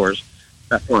that stuff yours.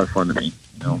 That's a lot of fun to me.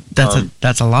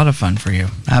 That's a lot of fun for you.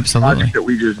 Absolutely. The project that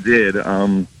we just did,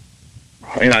 and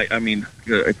I mean,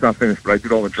 it's not finished, but I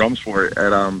did all the drums for it at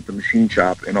the Machine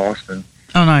Shop in Austin.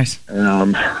 Oh, nice.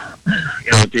 And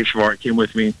Dave Shavar came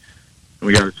with me, and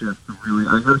we got a chance to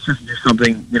I got a chance to do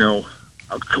something,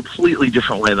 a completely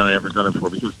different way than I ever done it before,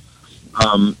 because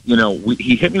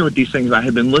he hit me with these things. I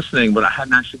had been listening, but I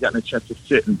hadn't actually gotten a chance to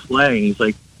sit and play. And he's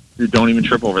like, dude, don't even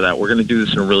trip over that. We're going to do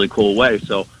this in a really cool way.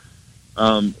 So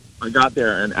I got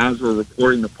there, and as we're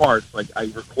recording the parts, like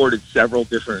I recorded several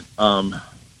different, the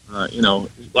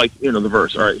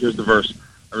verse. All right, here's the verse.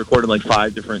 I recorded like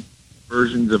 5 different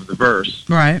versions of the verse.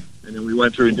 Right. And then we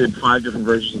went through and did 5 different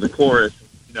versions of the chorus.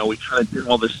 We kind of did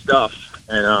all this stuff.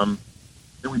 And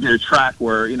then we did a track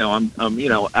where, I'm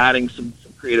adding some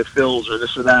creative fills or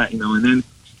this or that, and then,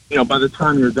 by the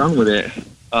time you're done with it,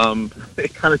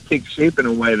 it kind of takes shape in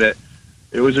a way that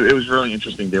it was really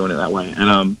interesting doing it that way.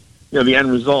 And, the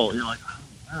end result, you're like, oh,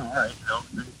 all right,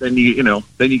 then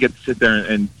you get to sit there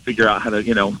and figure out how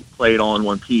to, play it all in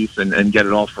one piece and get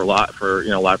it all for live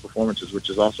performances, which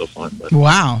is also fun. But,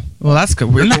 wow. Well, that's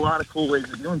good. There's a lot of cool ways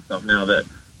of doing stuff now that,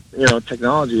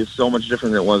 technology is so much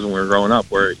different than it was when we were growing up,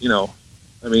 where,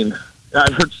 I mean,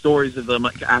 I've heard stories of them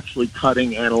like actually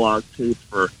cutting analog tapes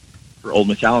for old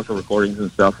Metallica recordings and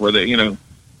stuff, where they,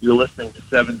 you're listening to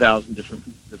 7,000 different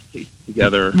pieces of tape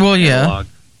together. Well, yeah,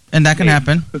 and that can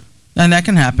happen. And that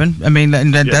can happen. I mean,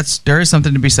 there is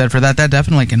something to be said for that. That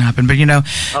definitely can happen. But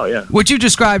oh yeah, what you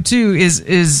described too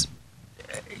is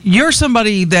you're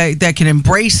somebody that can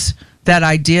embrace that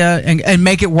idea and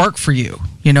make it work for you.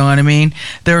 You know what I mean?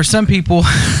 There are some people,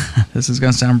 this is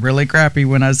going to sound really crappy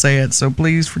when I say it, so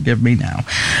please forgive me now.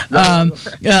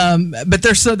 But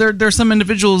there's some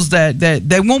individuals that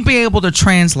they won't be able to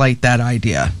translate that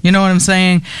idea. You know what I'm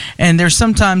saying? And there's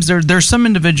some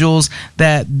individuals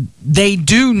that they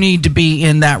do need to be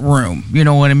in that room, you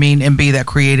know what I mean, and be that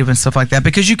creative and stuff like that,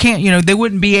 because you can't, they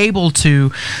wouldn't be able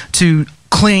to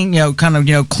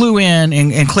clue in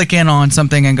and click in on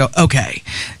something and go, okay,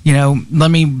 let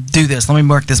me do this, let me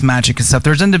work this magic and stuff.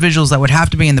 There's individuals that would have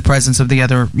to be in the presence of the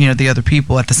other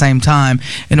people at the same time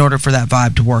in order for that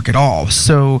vibe to work at all.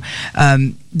 So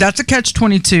that's a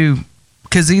catch-22,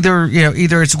 because either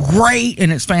it's great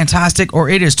and it's fantastic, or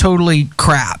it is totally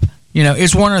crap.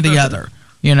 It's one or the other.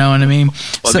 You know what I mean?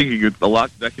 Well, I think a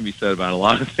lot that can be said about a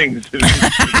lot of things.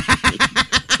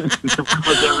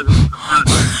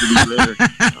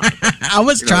 I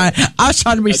was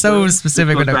trying to be so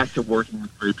specific. It goes back to working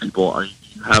with great people.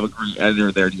 You have a great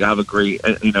editor there. You have a great,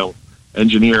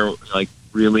 engineer, like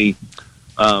really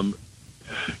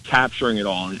capturing it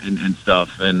all and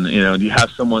stuff. And you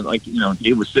have someone like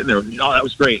Dave was sitting there. Oh, that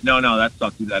was great. No, that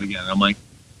sucked. Do that again. And I'm like,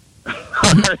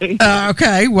 all right.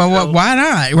 Okay. Well, why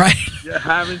not? Right. Yeah,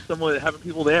 having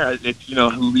people there. It's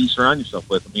who you surround yourself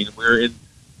with. I mean, we're in.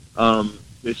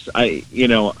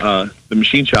 The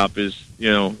Machine Shop is,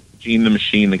 Gene the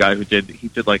Machine, the guy who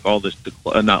did like all this,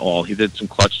 not all, he did some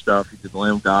Clutch stuff, he did the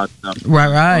Lamb of God stuff.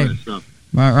 Right.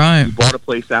 He bought a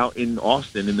place out in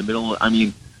Austin in the middle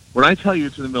when I tell you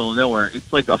it's in the middle of nowhere,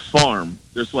 it's like a farm.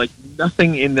 There's like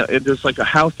nothing there's like a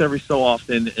house every so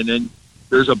often, and then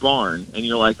there's a barn, and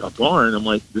you're like, a barn? I'm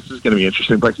like, this is going to be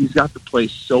interesting, but he's got the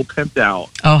place so pimped out.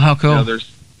 Oh, how cool.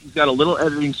 He's got a little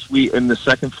editing suite in the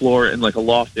second floor and like a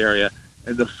loft area,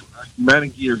 and the amount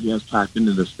of gear he has packed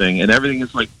into this thing, and everything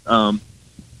is like,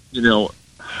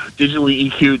 digitally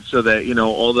EQ'd so that,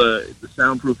 all the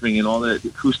soundproofing and all the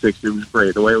acoustics, it was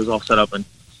great. The way it was all set up. And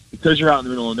because you're out in the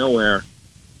middle of nowhere,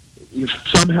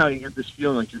 somehow you get this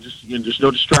feeling like there's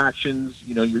no distractions.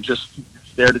 You're just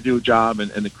there to do a job,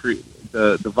 and the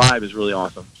vibe is really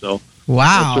awesome. So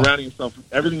wow, surrounding yourself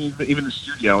with everything, even the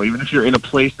studio, even if you're in a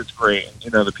place that's great,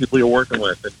 the people you're working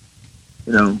with,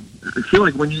 and I feel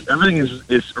like when everything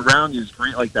is around you is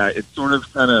great like that, it sort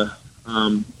of kind of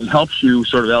it helps you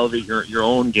sort of elevate your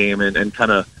own game and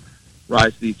kind of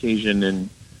rise to the occasion. And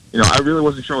I really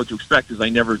wasn't sure what to expect because I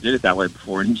never did it that way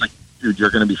before. And he's like, dude,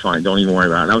 you're going to be fine. Don't even worry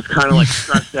about it. And I was kind of like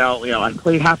stressed out. I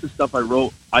played half the stuff I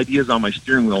wrote ideas on my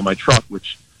steering wheel in my truck,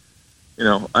 which,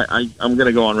 I'm going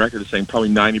to go on record as saying probably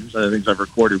 90% of the things I've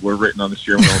recorded were written on the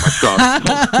steering wheel of my truck.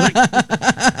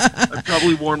 I've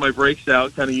probably worn my brakes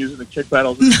out, kind of using the kick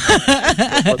pedals.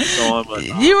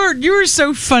 You were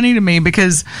so funny to me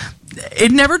because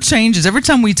it never changes. Every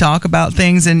time we talk about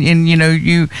things, and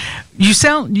you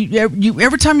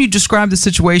every time you describe the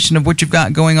situation of what you've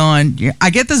got going on, I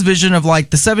get this vision of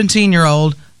like the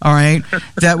 17-year-old. All right,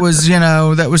 that was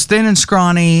thin and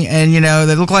scrawny, and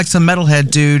that looked like some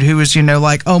metalhead dude who was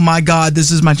like, oh my God,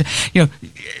 this is my,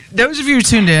 those of you who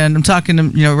tuned in, I'm talking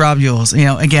to Rob Yules.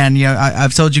 Again,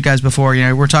 I've told you guys before.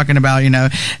 We're talking about a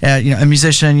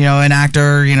musician, an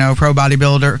actor, pro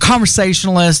bodybuilder,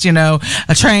 conversationalist, a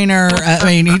trainer. I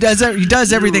mean, he does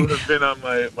everything. You have been on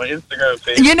my Instagram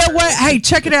page. You know what? Hey,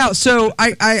 check it out. So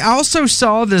I also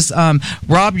saw this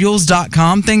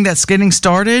RobYules.com thing that's getting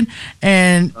started,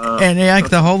 and like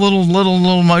the whole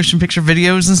little motion picture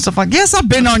videos and stuff like. Yes, I've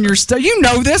been on your stuff. You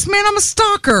know this, man. I'm a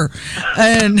stalker,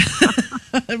 and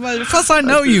plus I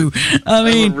know you. I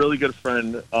mean, I'm a really good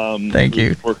friend. Thank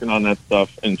you. Working on that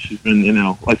stuff, and she's been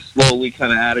like slowly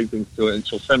kind of adding things to it, and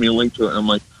she'll send me a link to it, and I'm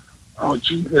like, oh,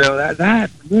 gee, this.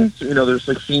 There's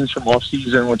like scenes from Off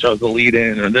Season, which I was the lead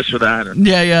in, or this or that. Or,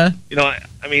 yeah.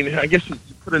 I mean, I guess you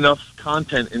put enough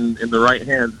content in the right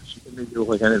hands. Make it look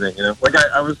like anything, Like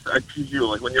I tease you,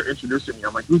 like when you're introducing me,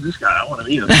 I'm like, who's this guy? I want to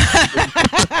meet him.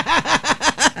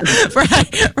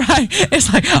 Right.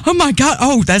 It's like, oh my God,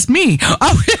 oh, that's me.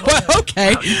 Oh, well,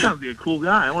 okay. Wow, he sounds like a cool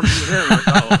guy. I want to meet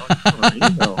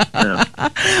him.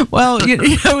 Like, Well,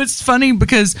 it's funny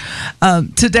because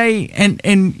today and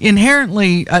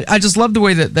inherently, I just love the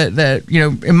way that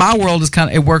in my world is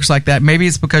it works like that. Maybe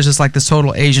it's because it's like this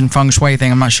total Asian feng shui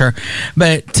thing. I'm not sure,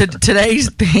 but today's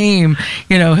theme,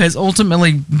 has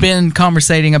ultimately been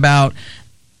conversating about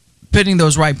putting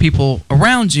those right people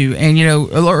around you. And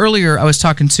earlier I was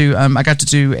talking to I got to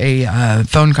do a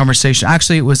phone conversation.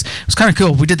 Actually, it was kind of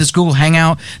cool. We did this Google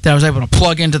Hangout that I was able to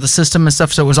plug into the system and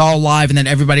stuff, so it was all live, and then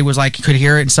everybody was like could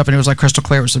hear it and stuff, and it was like crystal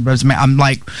clear. I'm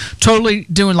like totally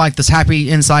doing like this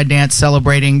happy inside dance,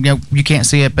 celebrating. You can't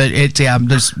see it, but it's I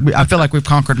feel like we've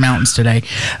conquered mountains today.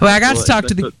 Well, I got to talk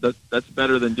to that's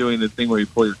better than doing the thing where you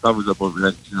pull your covers up over your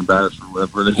head and you're embarrassed or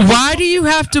whatever. Why do you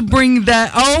have to bring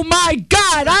that? Oh my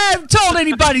God, I haven't told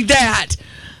anybody that.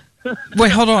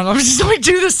 Wait, hold on. Let me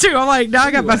do this too. I'm like, now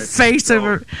I got my face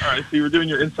over. All right, so you were doing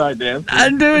your inside dance.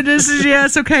 I'm doing this.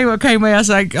 Yes, okay, man. I was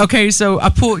like, okay, so I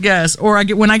pull, yes, or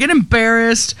when I get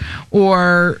embarrassed,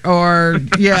 or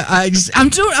yeah, I'm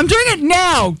doing it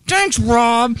now. Thanks,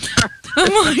 Rob.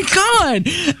 Oh my God.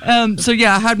 So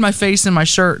yeah, I had my face in my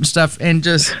shirt and stuff, and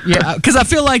just because I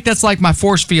feel like that's like my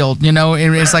force field, and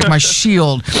it's like my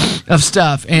shield of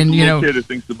stuff, and kid who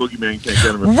thinks the boogeyman can't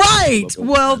get him. Right.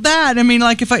 Well, that I mean,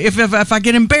 like if I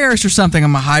get embarrassed or something,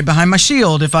 I'm gonna hide behind my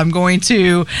shield. If I am, if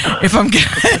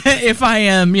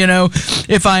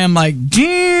I am like,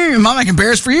 I'm not like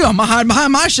embarrassed for you, I'm gonna hide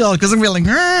behind my shield because I'm feeling,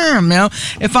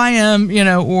 If I am,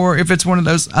 or if it's one of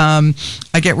those, I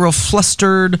get real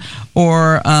flustered.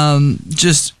 Or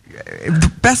just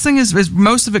the best thing is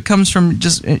most of it comes from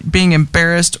just being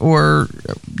embarrassed or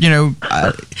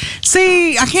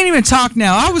see, I can't even talk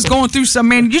now. I was going through some,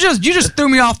 man. You just threw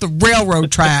me off the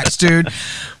railroad tracks, dude.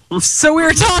 So we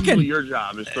were talking. Your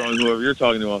job is throwing whoever you're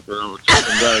talking to off the railroad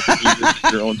tracks. You use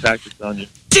your own tactics on you.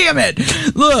 Damn it!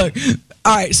 Look.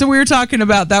 All right, so we were talking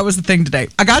about, that was the thing today.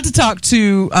 I got to talk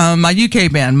to my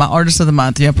UK band, my Artist of the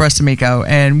Month, Preston Miko,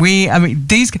 and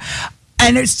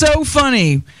and it's so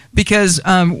funny because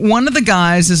one of the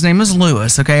guys, his name is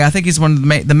Lewis, okay? I think he's one of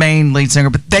the main lead singer,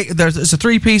 but it's a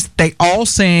three-piece. They all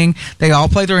sing. They all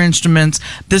play their instruments.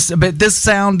 But this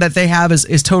sound that they have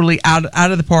is totally out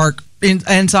of the park,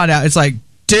 inside out. It's like,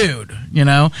 dude,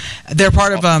 They're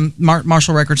part of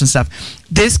Marshall Records and stuff.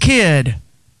 This kid,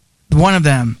 one of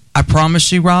them, I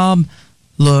promise you, Rob,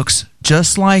 looks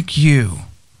just like you.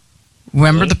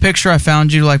 Remember the picture I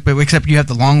found you, like, but except you have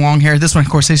the long hair. This one,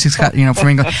 of course, he's got, from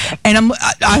England. And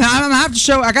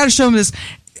I got to show him this.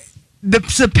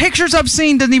 the pictures I've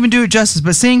seen doesn't even do it justice.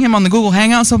 But seeing him on the Google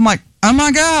Hangouts, I'm like, oh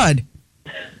my God,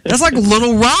 that's like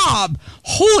Little Rob.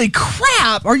 Holy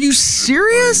crap! Are you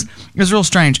serious? It was real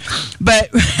strange, but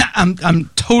I'm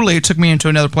totally. It took me into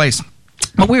another place.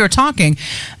 But we were talking.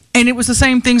 And it was the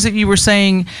same things that you were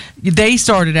saying. They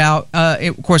started out,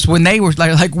 of course, when they were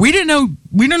like we didn't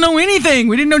know anything.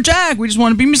 We didn't know jack. We just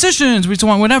want to be musicians. We just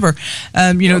want whatever.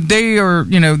 They are,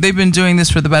 they've been doing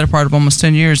this for the better part of almost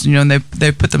 10 years. And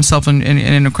they've put themselves in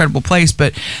an incredible place.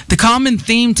 But the common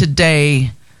theme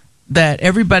today that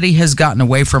everybody has gotten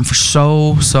away from for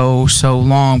so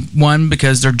long. One,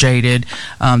 because they're jaded,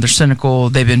 they're cynical,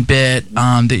 they've been bit.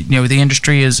 The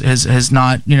industry has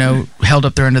not held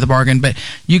up their end of the bargain. But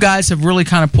you guys have really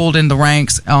kind of pulled in the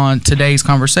ranks on today's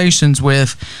conversations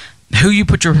with who you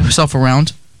put yourself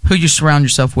around, who you surround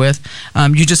yourself with.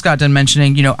 You just got done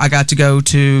mentioning, I got to go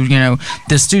to,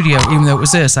 this studio, even though it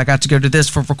was this. I got to go to this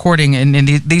for recording, and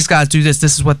these guys do this.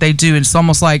 This is what they do. And it's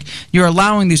almost like you're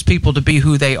allowing these people to be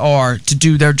who they are, to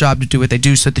do their job, to do what they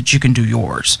do, so that you can do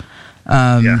yours.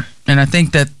 And I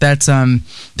think that's a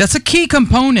key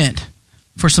component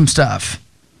for some stuff.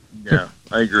 Yeah,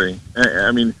 I agree.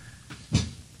 I mean,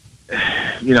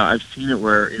 I've seen it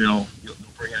where, you'll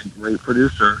bring in a great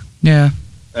producer. Yeah.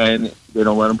 And they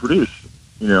don't let them produce.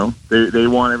 They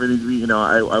want everything to be.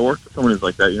 I worked with someone who's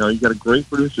like that. You got a great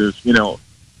producer,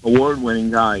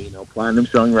 award-winning guy. Platinum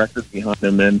selling records behind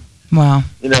him, and wow.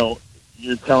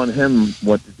 You're telling him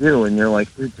what to do, and you're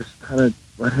like, dude, just kind of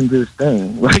let him do his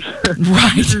thing. Like,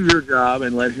 right. You do your job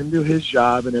and let him do his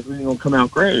job, and everything will come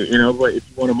out great. But if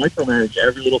you want to micromanage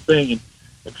every little thing and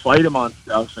fight him on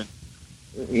stuff and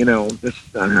this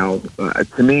is not how.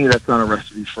 To me, that's not a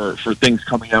recipe for things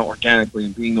coming out organically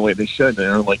and being the way they should.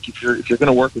 Like if you're going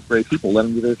to work with great people, let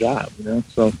them do their job.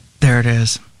 So there it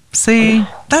is. See,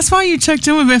 that's why you checked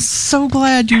in with me. I'm so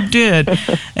glad you did.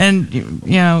 And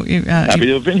happy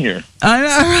to have been here.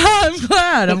 I'm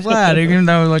glad. Even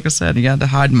though, like I said, you had to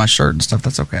hide my shirt and stuff.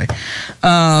 That's okay.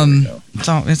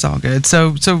 It's all good.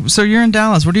 So you're in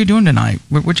Dallas. What are you doing tonight?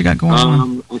 What you got going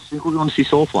on? I think we're going to see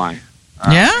Soulfly.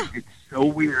 Yeah. So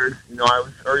weird. I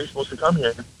was already supposed to come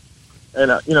here.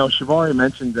 And, Shivari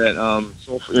mentioned that,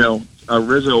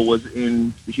 Rizzo was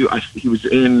he was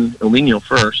in El Nino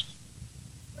first.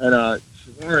 And,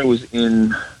 Shivari was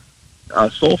in,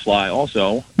 Soulfly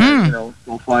also. And,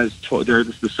 Soulfly's this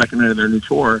is the second night of their new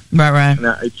tour. Right. And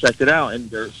I checked it out,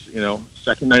 and there's,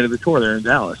 second night of the tour there in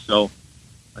Dallas. So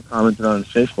I commented on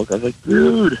Facebook. I was like,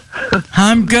 dude.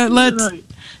 I'm good. Let's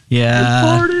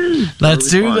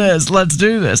do this.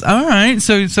 All right.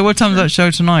 So what time's that show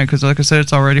tonight? Because like I said,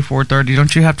 it's already 4:30.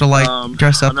 Don't you have to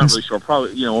dress up? I'm not really sure.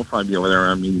 Probably, we'll probably be over there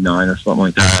around maybe 9 or something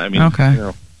like that. I mean, okay.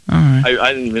 All right.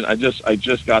 I didn't even. I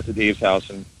just got to Dave's house,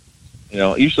 and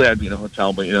usually I'd be in a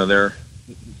hotel, but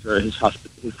his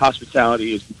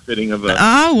hospitality is befitting of a.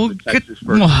 Texas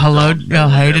person. Hello,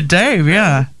 hey to Dave.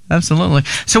 Yeah, absolutely.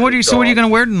 So what are you going to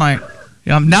wear tonight?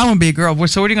 Now I'm gonna be a girl.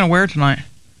 So what are you going to wear tonight?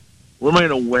 What am I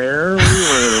going to wear? What are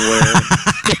you going to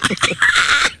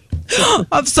wear?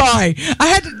 I'm sorry.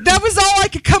 That was all I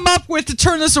could come up with to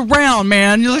turn this around,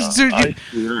 man. I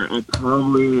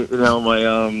probably,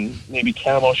 my maybe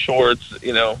camo shorts,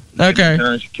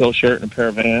 Okay. Kill shirt and a pair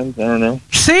of Vans. I don't know.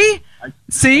 See,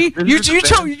 you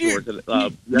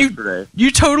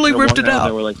totally ripped it out.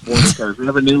 They were like 40 cars. We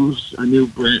have a new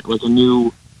brand, like a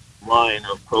new line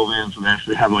of Pro Vans that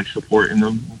actually have support in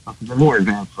them. They're more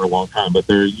advanced for a long time, but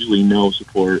they're usually no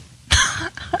support.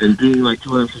 And being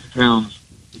 250 pounds,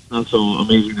 it's not so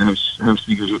amazing to have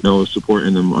sneakers with no support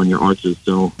in them on your arches.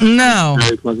 So no, I'm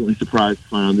very pleasantly surprised to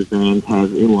find that Vans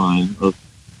has a line of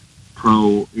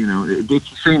Pro. It's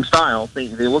the same style. They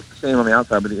look the same on the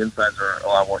outside, but the insides are a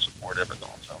lot more supportive and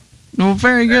all. So well,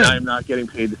 very good. And I'm not getting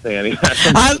paid to say anything.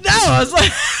 I know. I was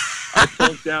like. I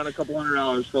sold down a couple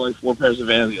 $100 for 4 pairs of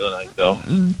Vans the other night, though.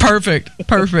 Perfect.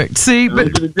 See, I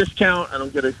don't get a discount. I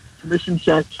don't get a commission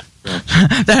check.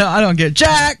 I don't get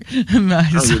jack.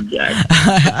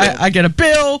 I get a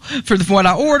bill for what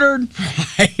I ordered.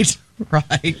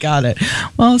 Right. Got it.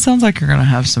 Well, it sounds like you're gonna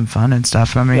have some fun and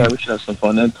stuff. I mean, yeah, we should have some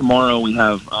fun. And tomorrow we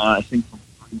have, I think,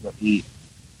 from 8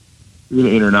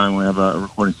 or 9, we have a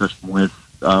recording session with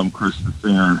Chris the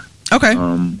singer. Okay.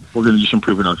 We're going to do some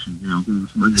pre-production.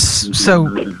 So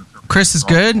Chris is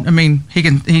good. I mean,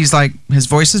 he's like his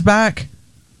voice is back.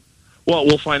 Well,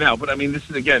 we'll find out. But I mean, this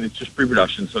is it's just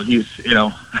pre-production. So he's he's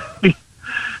not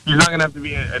going to have to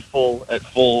be at full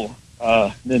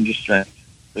ninja strength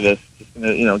for this. Just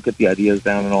going to get the ideas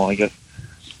down and all. I guess.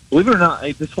 Believe it or not,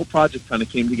 this whole project kind of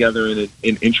came together in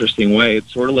an interesting way.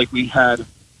 It's sort of like we had,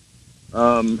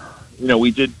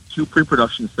 we did 2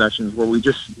 pre-production sessions where we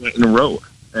just went in a row.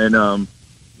 And in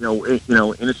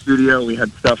the studio, we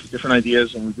had different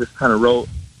ideas, and we just kind of wrote,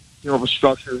 came up with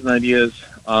structures and ideas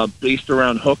based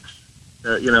around hooks.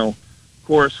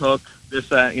 Chorus hook, this,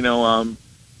 that. We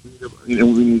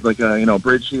need like a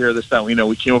bridge here, this, that. We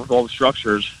came up with all the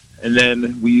structures, and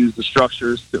then we used the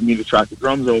structures to track the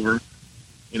drums over.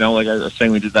 Like I was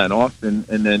saying, we did that in Austin,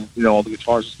 and then all the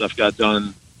guitars and stuff got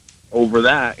done over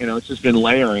that. It's just been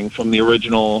layering from the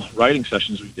original writing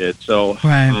sessions we did. So,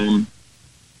 right.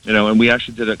 And we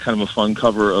actually did a kind of a fun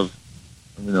cover of,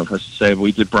 I don't know if I should say, but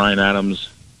we did Bryan Adams'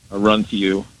 "A Run to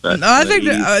You." I think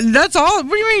that's all. What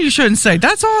do you mean you shouldn't say?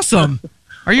 That's awesome.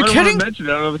 Are you kidding? I don't want to mention it.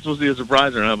 I don't know if it's supposed to be a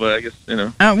surprise or not, but I guess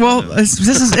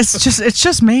it's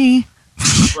just me.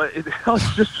 But it's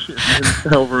just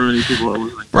over many people.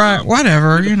 Like, right,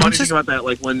 whatever. The funny thing about that,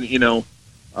 like when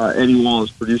Eddie Wall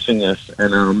is producing this,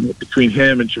 and between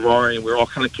him and Javari, and we were all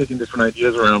kind of kicking different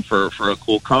ideas around for a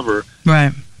cool cover.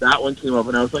 Right. That one came up,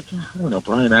 and I was like, I don't know,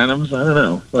 Bryan Adams. I don't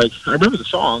know. Like, I remember the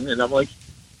song, and I'm like,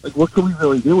 what can we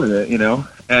really do with it?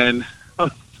 And I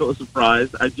was so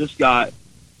surprised. I just got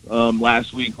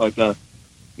last week like a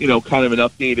kind of an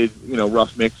updated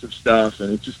rough mix of stuff,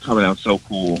 and it's just coming out so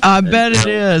cool. I bet it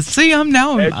is. See, I'm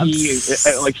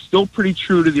like still pretty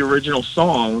true to the original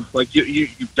song. Like you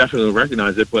definitely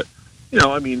recognize it, but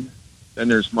then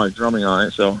there's my drumming on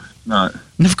it, so it's not.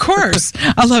 Of course,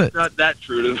 I love it. It's not that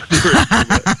true to the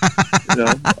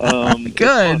original, but,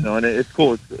 good. It's fun, and it's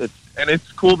cool.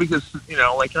 It's cool because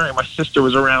my sister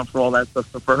was around for all that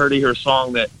stuff, so for her to hear a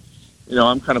song that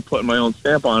I'm kind of putting my own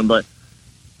stamp on, but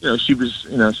she was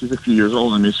she's a few years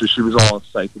older than me, so she was all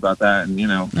psyched about that, and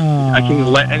I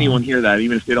can let anyone hear that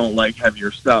even if they don't like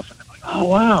heavier stuff, and they're like, oh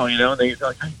wow, and they're like,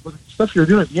 hey, look at the stuff you're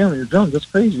doing at the end of your drums, that's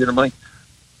crazy, and I'm like,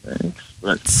 thanks.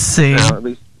 But see, at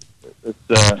least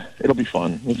it'll be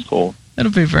fun. It's cool.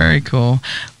 It'll be very cool.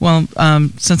 Well,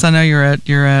 since I know you're at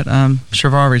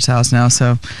Javari's house now,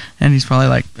 so, and he's probably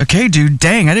like, okay, dude,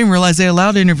 dang, I didn't realize they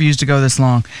allowed interviews to go this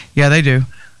long. Yeah, they do,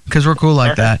 because we're cool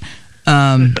like that.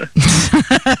 Thanks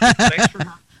for having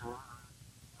me.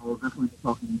 I will definitely be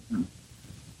talking to you soon.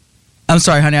 I'm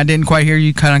sorry, honey, I didn't quite hear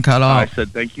you. Kind of cut off. I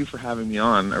said thank you for having me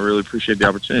on. I really appreciate the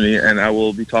opportunity, and I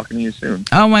will be talking to you soon.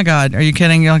 Oh my God, are you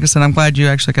kidding? Like I said, I'm glad you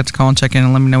actually got to call and check in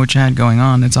and let me know what you had going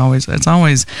on. It's always fun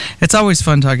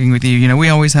talking with you. We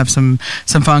always have some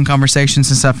fun conversations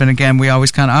and stuff. And again, I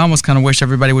almost kind of wish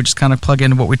everybody would just kind of plug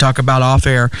into what we talk about off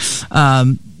air.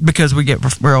 Because we get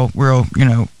real,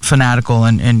 fanatical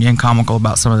and comical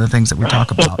about some of the things that we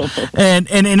talk about, and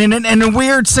in a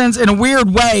weird sense, in a weird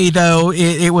way, though,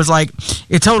 it was like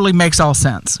it totally makes all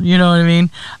sense. You know what I mean?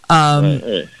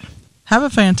 Right. Have a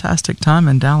fantastic time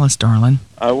in Dallas, darling.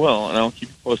 I will, and I'll keep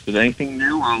you posted. Anything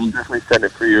new, I'll definitely send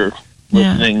it for your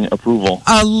listening approval.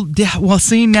 Yeah. Well,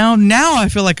 see, now I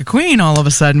feel like a queen all of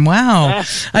a sudden. Wow.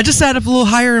 I just sat up a little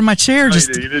higher in my chair. You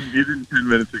didn't 10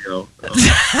 minutes ago.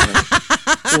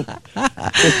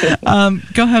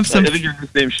 Go have some. I think your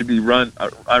name should be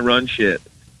I run shit,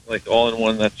 like all in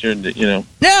one. That's your Yeah.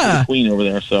 the queen over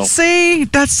there. So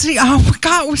oh my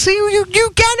God, see you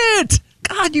get it.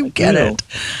 God, you get it.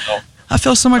 I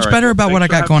feel so much better about what I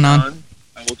got going on.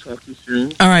 I will talk to you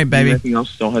soon. All right, baby. Anything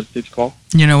else? Don't hesitate to call.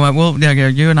 You know what?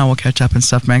 You and I will catch up and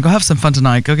stuff, man. Go have some fun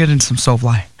tonight. Go get in some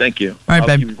Soulfly. Thank you. All right, babe.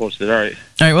 I'll keep you posted. All right.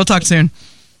 All right, we'll talk soon.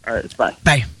 All right, bye.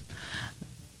 Bye.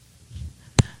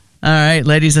 All right,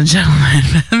 ladies and gentlemen,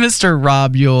 Mr.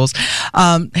 Rob Yules.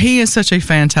 He is such a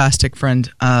fantastic friend,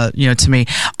 to me.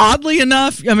 Oddly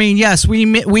enough, I mean, yes, we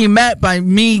met by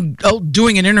me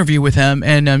doing an interview with him,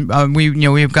 and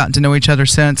we've gotten to know each other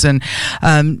since, and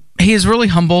he is really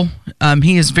humble.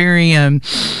 He is very,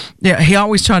 he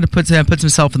always tries to puts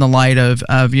himself in the light of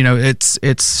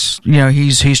he's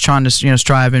trying to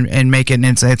strive and make it, and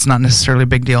it's not necessarily a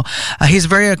big deal. He's a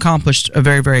very accomplished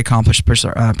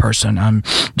person.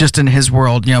 Just in his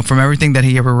world, from everything that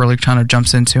he ever really kind of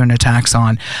jumps into and attacks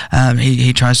on,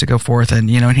 he tries to go forth, and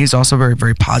and he's also a very,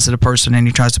 very positive person, and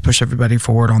he tries to push everybody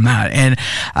forward on that. And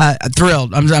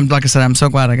thrilled. I'm like I said, I'm so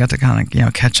glad I got to kind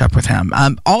of catch up with him.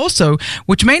 Also,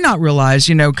 which may not realize,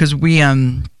 because we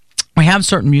have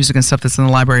certain music and stuff that's in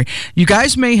the library. You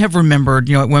guys may have remembered,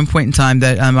 at one point in time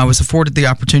that I was afforded the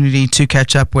opportunity to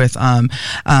catch up with Daryl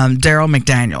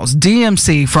McDaniels,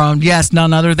 DMC from, yes,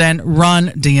 none other than Run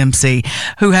DMC,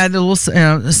 who had a little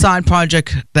side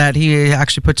project that he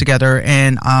actually put together.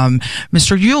 And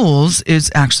Mr. Yules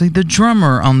is actually the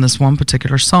drummer on this one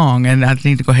particular song. And I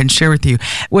need to go ahead and share with you.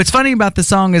 What's funny about the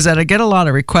song is that I get a lot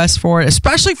of requests for it,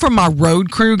 especially from my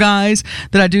road crew guys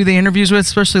that I do the interviews with,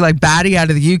 especially like Batty out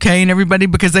of the UK playing everybody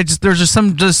because there's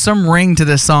just some ring to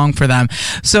this song for them.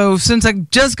 So since I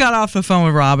just got off the phone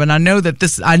with Rob, and I know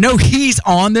he's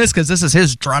on this because this is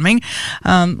his drumming.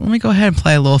 Let me go ahead and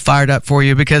play a little fired up for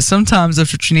you, because sometimes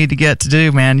that's what you need to get to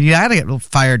do, man. You got to get a little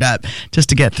fired up just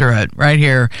to get through it. Right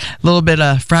here, a little bit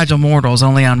of Fragile Mortals,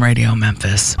 only on Radio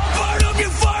Memphis. Fired up, you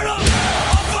fired up. I'm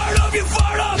fired up, you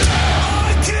fired up.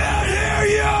 I can't hear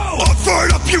you. I'm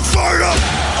fired up, you fired up.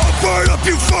 I'm fired up,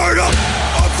 you fired up.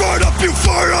 I'm fired up, you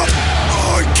fired up.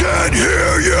 I can't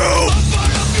hear you. I'm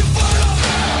fired up, you fired up.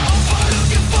 I'm fired up,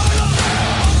 you fired up.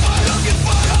 I'm fired up, you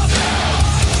fired up. I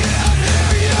can't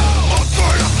hear you. I'm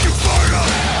fired up, you fired up.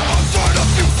 I'm fired up,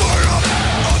 you fired up.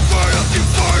 I'm fired up, you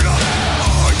fired up. I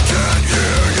can't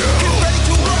hear you. Get ready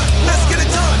to run. Let's get it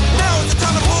done. Now is the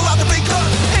time to pull out the big gun.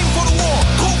 Aim for the wall.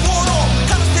 Go for it all.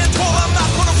 Gotta stand tall. I'm not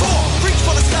gonna fall. Reach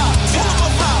for the sky. Pull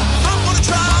up high. I'm gonna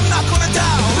try. I'm not gonna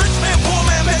die. Rich man, poor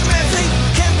man, big man, see.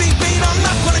 Can't be beat. I'm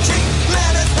not gonna cheat.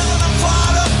 Mad as hell and I'm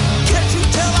fired up. Can't you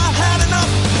tell I had enough?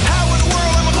 How in the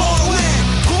world am I gonna win?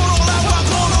 Going all out while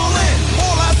going all in.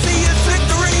 All I see is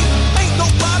victory. Ain't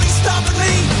nobody stopping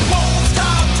me. Won't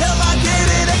stop till I get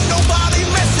it. Ain't nobody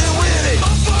messing with it.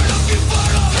 I'm fired up, you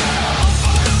fired up. I'm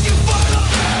fired up, you fired up.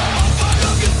 I'm fired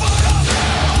up, you fired up. I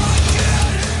can't hear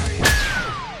you.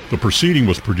 The proceeding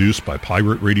was produced by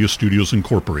Pirate Radio Studios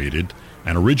Incorporated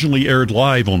and originally aired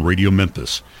live on Radio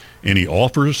Memphis. Any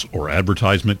offers or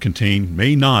advertisement contained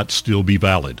may not still be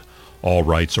valid. All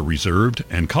rights are reserved,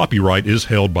 and copyright is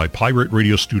held by Pirate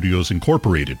Radio Studios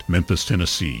Incorporated, Memphis,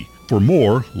 Tennessee. For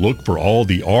more, look for all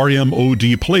the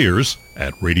RMOD players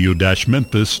at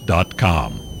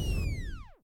radio-memphis.com.